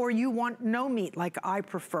 or you want no meat like I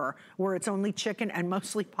prefer, where it's only chicken and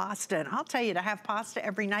mostly pasta. And I'll tell you, to have pasta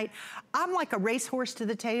every night, I'm like a racehorse to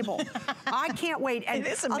the table. I can't wait. And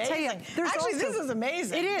it's amazing. I'll tell you, actually, this is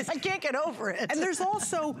amazing. It is. I can't get over it. And there's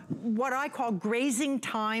also what I call grazing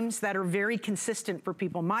times that are very consistent for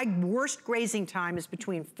people. My worst grazing time is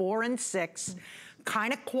between 4 and 6,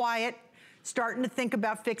 kind of quiet, starting to think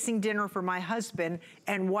about fixing dinner for my husband.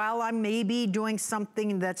 And while I'm maybe doing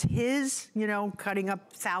something that's his, cutting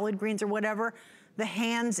up salad greens or whatever, the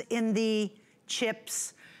hands in the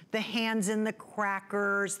chips, the hands in the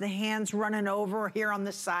crackers, the hands running over here on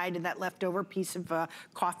the side of that leftover piece of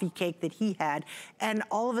coffee cake that he had. And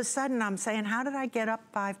all of a sudden I'm saying, how did I get up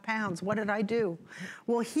 5 pounds? What did I do?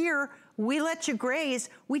 Well, here we let you graze.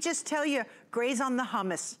 We just tell you, graze on the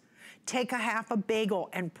hummus. Take a half a bagel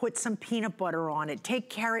and put some peanut butter on it. Take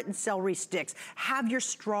carrot and celery sticks. Have your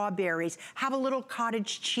strawberries. Have a little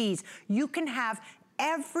cottage cheese. You can have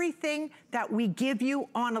everything that we give you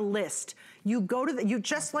on a list. You go to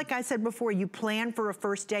just like I said before, you plan for a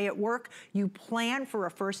first day at work, you plan for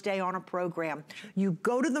a first day on a program. You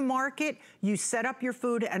go to the market, you set up your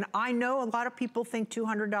food, and I know a lot of people think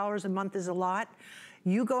 $200 a month is a lot.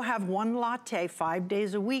 You go have one latte 5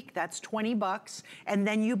 days a week, that's 20 bucks. And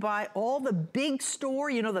then you buy all the big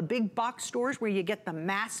store, the big box stores where you get the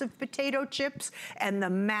massive potato chips and the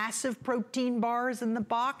massive protein bars in the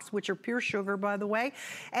box, which are pure sugar, by the way.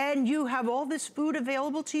 And you have all this food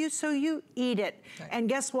available to you, so you eat it. Okay. And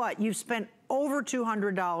guess what? You've spent over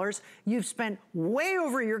 $200, you've spent way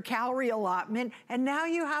over your calorie allotment, and now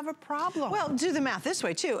you have a problem. Well, do the math this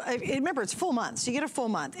way too. Remember, it's full month, so you get a full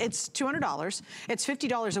month. It's $200, it's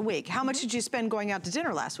 $50 a week. How much did you spend going out to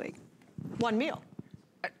dinner last week? One meal.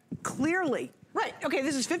 Clearly. Right, okay,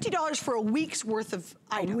 this is $50 for a week's worth of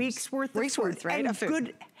items. A week's worth of food, right? And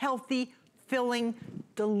good, healthy, filling,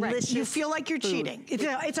 delicious. Right. You feel like you're cheating. It's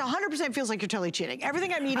 100% feels like you're totally cheating.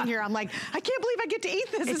 Everything I'm eating here, I'm like, I can't believe I get to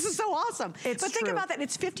eat this. This is so awesome. But think about that.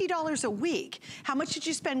 It's $50 a week. How much did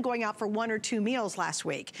you spend going out for 1 or 2 meals last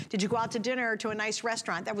week? Did you go out to dinner or to a nice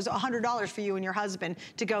restaurant? That was $100 for you and your husband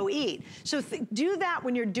to go eat. So do that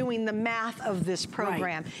when you're doing the math of this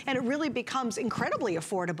program. Right. And it really becomes incredibly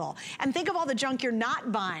affordable. And think of all the junk you're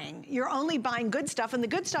not buying. You're only buying good stuff, and the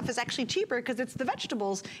good stuff is actually cheaper because it's the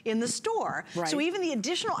vegetables in the store. Right. So even the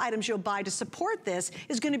additional items you'll buy to support this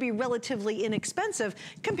is going to be relatively inexpensive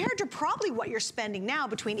compared to probably what you're spending now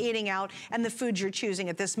between eating out and the foods you're choosing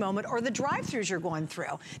at this moment, or the drive-thrus you're going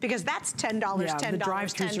through, because that's $10, $10, $10,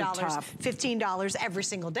 $15 every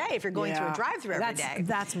single day if you're going through a drive-thru every day.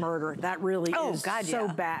 That's murder. That really is so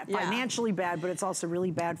bad. Financially bad, but it's also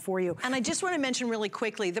really bad for you. And I just want to mention really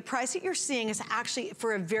quickly, the price that you're seeing is actually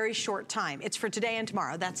for a very short time. It's for today and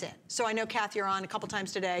tomorrow. That's it. So I know, Kath, you're on a couple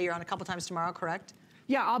times today. You're on a couple times tomorrow, correct?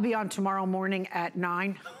 Yeah, I'll be on tomorrow morning at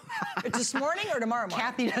 9. This morning or tomorrow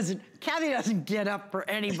morning? Kathy doesn't get up for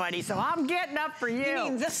anybody, so I'm getting up for you. You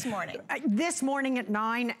mean this morning? This morning at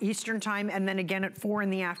 9 Eastern time, and then again at 4 in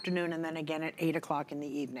the afternoon, and then again at 8 o'clock in the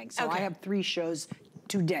evening. So I have 3 shows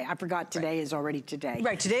today. I forgot today is already today.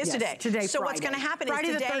 Right, today is today. Today, so Friday. What's gonna happen Friday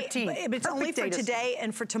is today, the 13th. but it's only for today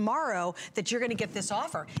and for tomorrow that you're gonna get this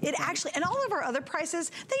offer. It actually, and all of our other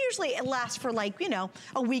prices, they usually last for like, you know,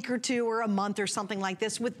 a week or two or a month or something like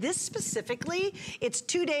this. With this specifically, it's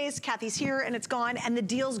 2 days, Kathy's here and it's gone, and the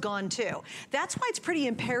deal's gone too. That's why it's pretty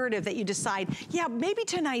imperative that you decide, yeah, maybe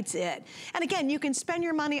tonight's it. And again, you can spend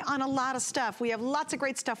your money on a lot of stuff. We have lots of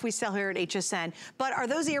great stuff we sell here at HSN, but are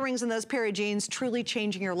those earrings and those pair of jeans truly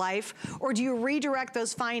changing your life? Or do you redirect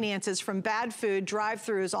those finances from bad food,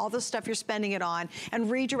 drive-thrus, all the stuff you're spending it on, and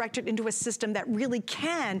redirect it into a system that really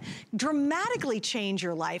can dramatically change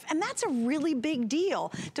your life? And that's a really big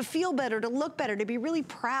deal, to feel better, to look better, to be really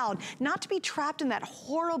proud, not to be trapped in that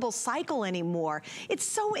horrible cycle anymore. It's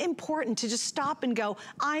so important to just stop and go,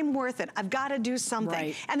 I'm worth it. I've got to do something.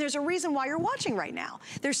 Right. And there's a reason why you're watching right now.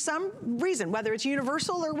 There's some reason, whether it's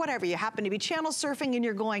universal or whatever, you happen to be channel surfing and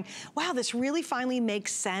you're going, wow, this really finally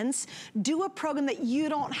makes sense. Do a program that you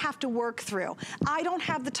don't have to work through. I don't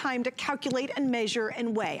have the time to calculate and measure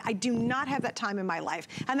and weigh. I do not have that time in my life.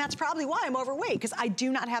 And that's probably why I'm overweight, because I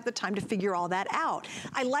do not have the time to figure all that out.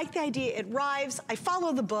 I like the idea, it rhymes, I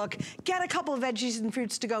follow the book, get a couple of veggies and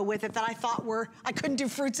fruits to go with it that I thought were, I couldn't do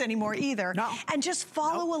fruits anymore either. No. And just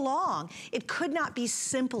follow along. It could not be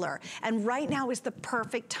simpler. And right now is the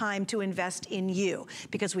perfect time to invest in you,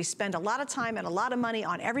 because we spend a lot of time and a lot of money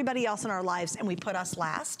on everybody else in our lives and we put us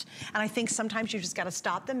last. And I think sometimes you just got to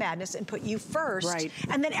stop the madness and put you first. Right.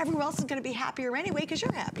 And then everyone else is going to be happier anyway because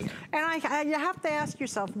you're happier. And you have to ask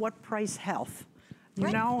yourself, what price health?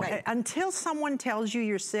 You know, until someone tells you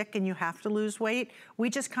you're sick and you have to lose weight, we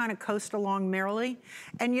just kind of coast along merrily.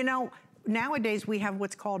 And you know, nowadays we have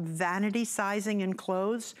what's called vanity sizing in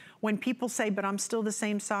clothes. When people say, but I'm still the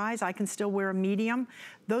same size, I can still wear a medium,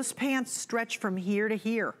 those pants stretch from here to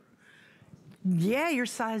here. Yeah, you're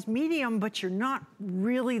size medium, but you're not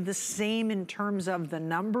really the same in terms of the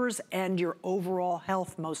numbers and your overall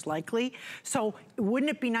health, most likely. So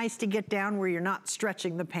wouldn't it be nice to get down where you're not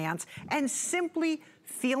stretching the pants and simply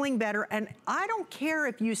feeling better? And I don't care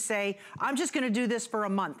if you say, I'm just gonna do this for a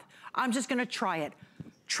month. I'm just gonna try it.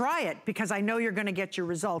 Try it, because I know you're gonna get your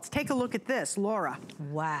results. Take a look at this, Laura.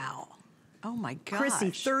 Wow. Oh my gosh. Chrissy,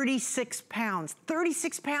 36 pounds.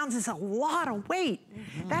 36 pounds is a lot of weight.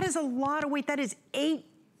 That is a lot of weight. That is 8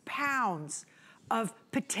 pounds of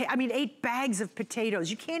 8 bags of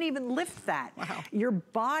potatoes. You can't even lift that. Wow. Your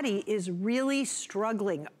body is really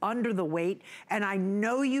struggling under the weight, and I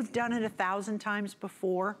know you've done it 1,000 times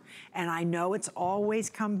before, and I know it's always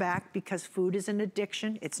come back because food is an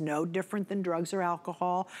addiction. It's no different than drugs or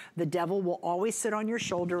alcohol. The devil will always sit on your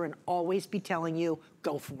shoulder and always be telling you,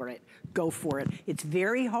 go for it, go for it. It's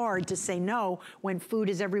very hard to say no when food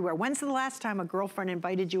is everywhere. When's the last time a girlfriend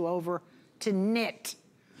invited you over to knit?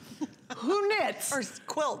 Who knits? Or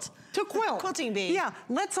quilt. To quilt. Quilting bee. Yeah,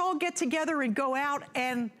 let's all get together and go out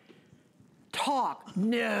and talk.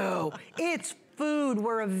 No, it's food.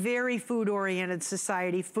 We're a very food-oriented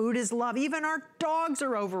society. Food is love. Even our dogs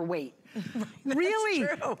are overweight. Really,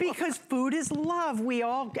 true. because food is love. We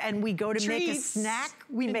go to make a Treats. snack.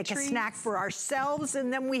 We And make a snack treats. for ourselves,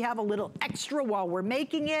 and then we have a little extra while we're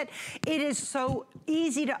making it. It is so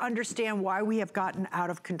easy to understand why we have gotten out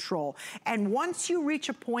of control. And once you reach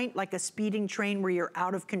a point like a speeding train where you're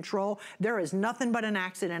out of control, there is nothing but an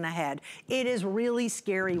accident ahead. It is really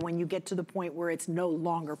scary when you get to the point where it's no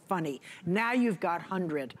longer funny. Now you've got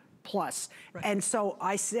 100 plus. Right. And so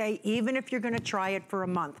I say, even if you're gonna try it for a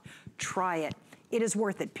month, try it. It is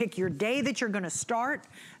worth it. Pick your day that you're gonna start,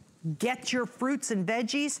 get your fruits and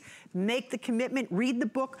veggies, make the commitment, read the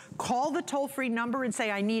book, call the toll-free number and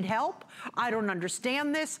say, I need help. I don't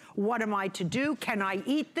understand this. What am I to do? Can I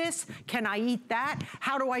eat this? Can I eat that?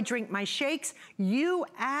 How do I drink my shakes? You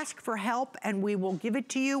ask for help and we will give it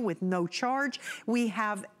to you with no charge. We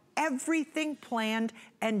have everything planned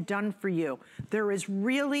and done for you. There is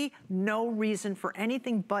really no reason for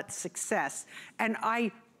anything but success. And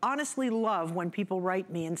I honestly love when people write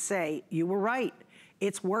me and say, you were right,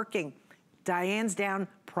 it's working. Diane's down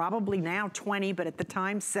probably now 20, but at the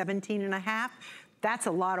time 17 and a half. That's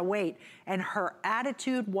a lot of weight. And her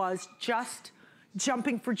attitude was just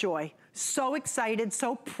jumping for joy. So excited,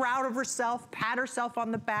 so proud of herself, pat herself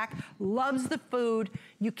on the back, loves the food.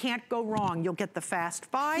 You can't go wrong. You'll get the Fast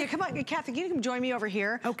Five. Yeah, come on, Kathy, can you come join me over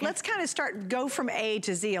here? Okay. Let's kind of go from A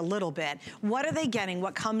to Z a little bit. What are they getting?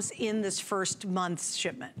 What comes in this first month's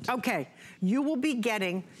shipment? Okay, you will be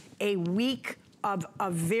getting a week of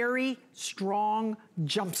a very strong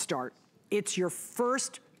jump start. It's your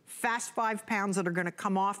first fast 5 pounds that are gonna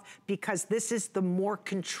come off, because this is the more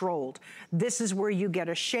controlled. This is where you get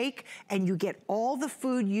a shake and you get all the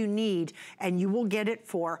food you need, and you will get it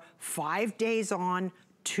for 5 days on,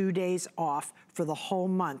 2 days off for the whole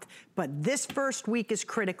month. But this first week is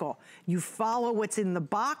critical. You follow what's in the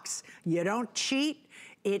box, you don't cheat.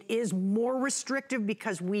 It is more restrictive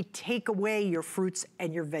because we take away your fruits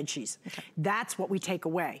and your veggies. Okay. That's what we take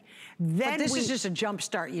away. Then but this is just a jump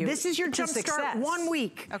start. This is your jump start 1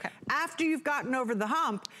 week. Okay. After you've gotten over the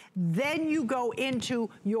hump, then you go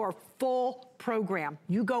into your full program.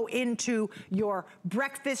 You go into your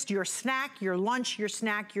breakfast, your snack, your lunch, your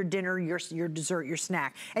snack, your dinner, your dessert, your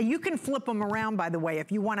snack. And you can flip them around, by the way.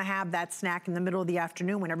 If you want to have that snack in the middle of the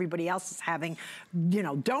afternoon when everybody else is having, you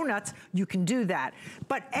know, donuts, you can do that.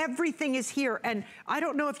 But everything is here. And I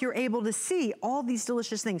don't know if you're able to see all these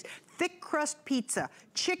delicious things. Thick crust pizza,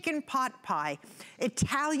 chicken pot pie,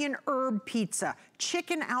 Italian herb pizza,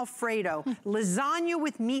 chicken Alfredo, lasagna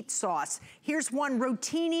with meat sauce. Here's one,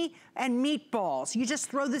 rotini and meatballs. You just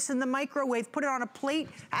throw this in the microwave, put it on a plate,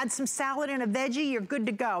 add some salad and a veggie, you're good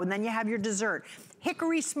to go. And then you have your dessert.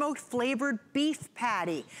 Hickory smoked flavored beef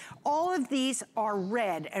patty. All of these are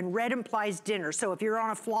red, and red implies dinner. So if you're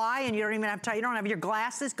on a fly and you don't even have time, you don't have your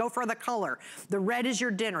glasses, go for the color. The red is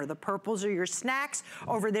your dinner, the purples are your snacks,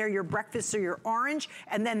 over there your breakfasts are your orange,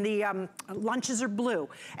 and then the lunches are blue.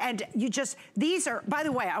 And you just, these are, by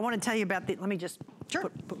the way, I wanna tell you about the, let me just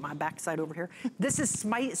put my backside over here. This is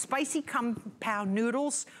spicy compound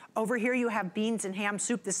noodles. Over here you have beans and ham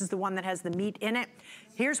soup. This is the one that has the meat in it.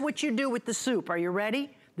 Here's what you do with the soup. Are you ready?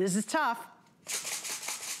 This is tough.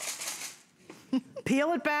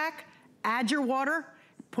 Peel it back, add your water,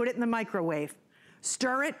 put it in the microwave.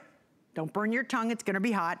 Stir it, don't burn your tongue, it's gonna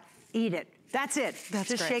be hot, eat it. That's it. That's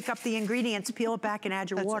just great. Shake up the ingredients, peel it back, and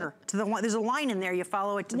add your water. To the there's a line in there, you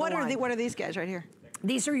follow it to the line. What are these guys right here?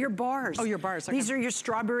 These are your bars. Oh, your bars. Okay. These are your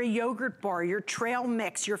strawberry yogurt bar, your trail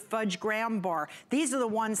mix, your fudge graham bar. These are the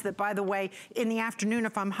ones that, by the way, in the afternoon,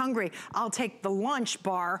 if I'm hungry, I'll take the lunch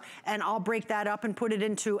bar and I'll break that up and put it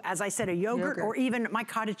into, as I said, a yogurt. Or even my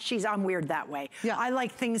cottage cheese. I'm weird that way. Yeah. I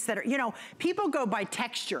like things that are, you know, people go by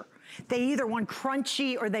texture. They either want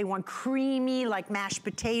crunchy or they want creamy, like mashed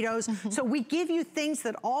potatoes. So we give you things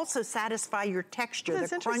that also satisfy your texture.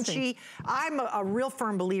 That's the crunchy. I'm a real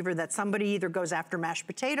firm believer that somebody either goes after mashed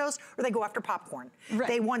potatoes or they go after popcorn. Right.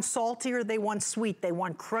 They want salty or they want sweet. They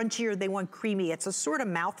want crunchy or they want creamy. It's a sort of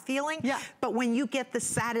mouth feeling. Yeah. But when you get the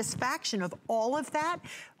satisfaction of all of that,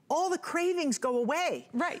 all the cravings go away.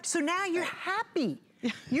 Right. So now you're happy.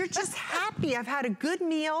 You're just happy. I've had a good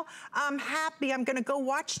meal. I'm happy. I'm gonna go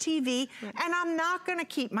watch TV, and I'm not gonna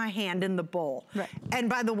keep my hand in the bowl. Right. And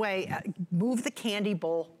by the way, move the candy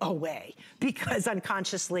bowl away, because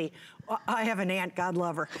unconsciously, I have an aunt, God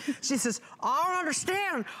love her. She says, I don't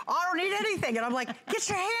understand. I don't eat anything. And I'm like, get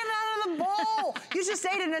your hand out of the bowl. You just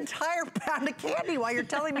ate an entire pound of candy while you're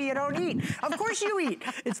telling me you don't eat. Of course you eat.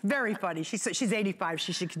 It's very funny. She's 85.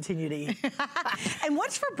 She should continue to eat. And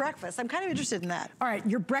what's for breakfast? I'm kind of interested in that. All right,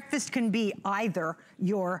 your breakfast can be either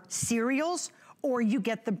your cereals, or you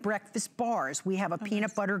get the breakfast bars. We have a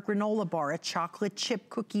peanut butter granola bar, a chocolate chip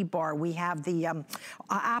cookie bar. We have the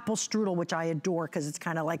apple strudel, which I adore because it's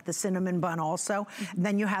kind of like the cinnamon bun also.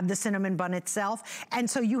 Then you have the cinnamon bun itself. And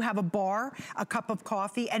so you have a bar, a cup of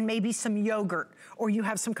coffee, and maybe some yogurt. Or you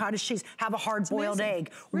have some cottage cheese, have a hard-boiled egg.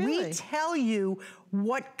 Really? We tell you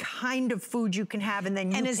what kind of food you can have, and then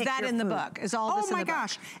you And is that in the book? Is all this in the book? Oh my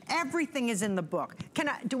gosh, everything is in the book.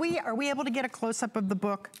 Are we able to get a close-up of the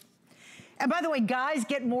book? And by the way, guys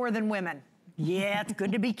get more than women. Yeah, it's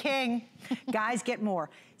good to be king. Guys get more.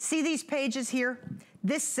 See these pages here?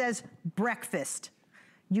 This says breakfast.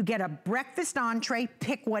 You get a breakfast entree,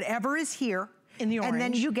 pick whatever is here. In the orange. And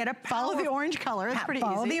then you get a follow the orange color, it's pretty easy.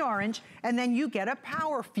 Follow the orange, and then you get a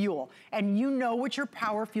power fuel. And you know what your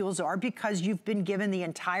power fuels are because you've been given the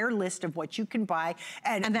entire list of what you can buy.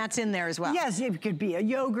 And that's in there as well. Yes, it could be a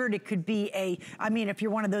yogurt, it could be I mean, if you're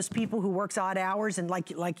one of those people who works odd hours and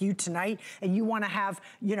like you tonight, and you wanna have,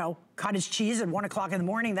 you know, cottage cheese at 1 o'clock in the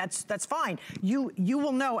morning, that's fine. You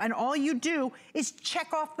will know, and all you do is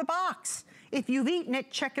check off the box. If you've eaten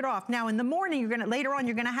it, check it off. Now in the morning, later on,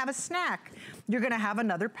 you're gonna have a snack. You're gonna have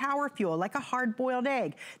another power fuel, like a hard-boiled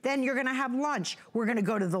egg. Then you're gonna have lunch. We're gonna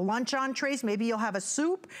go to the lunch entrees. Maybe you'll have a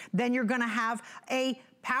soup. Then you're gonna have a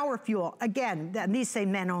power fuel. Again, these say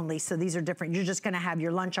men only, so these are different. You're just gonna have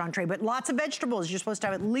your lunch entree, but lots of vegetables. You're supposed to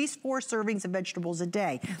have at least 4 servings of vegetables a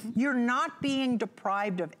day. You're not being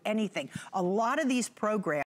deprived of anything. A lot of these programs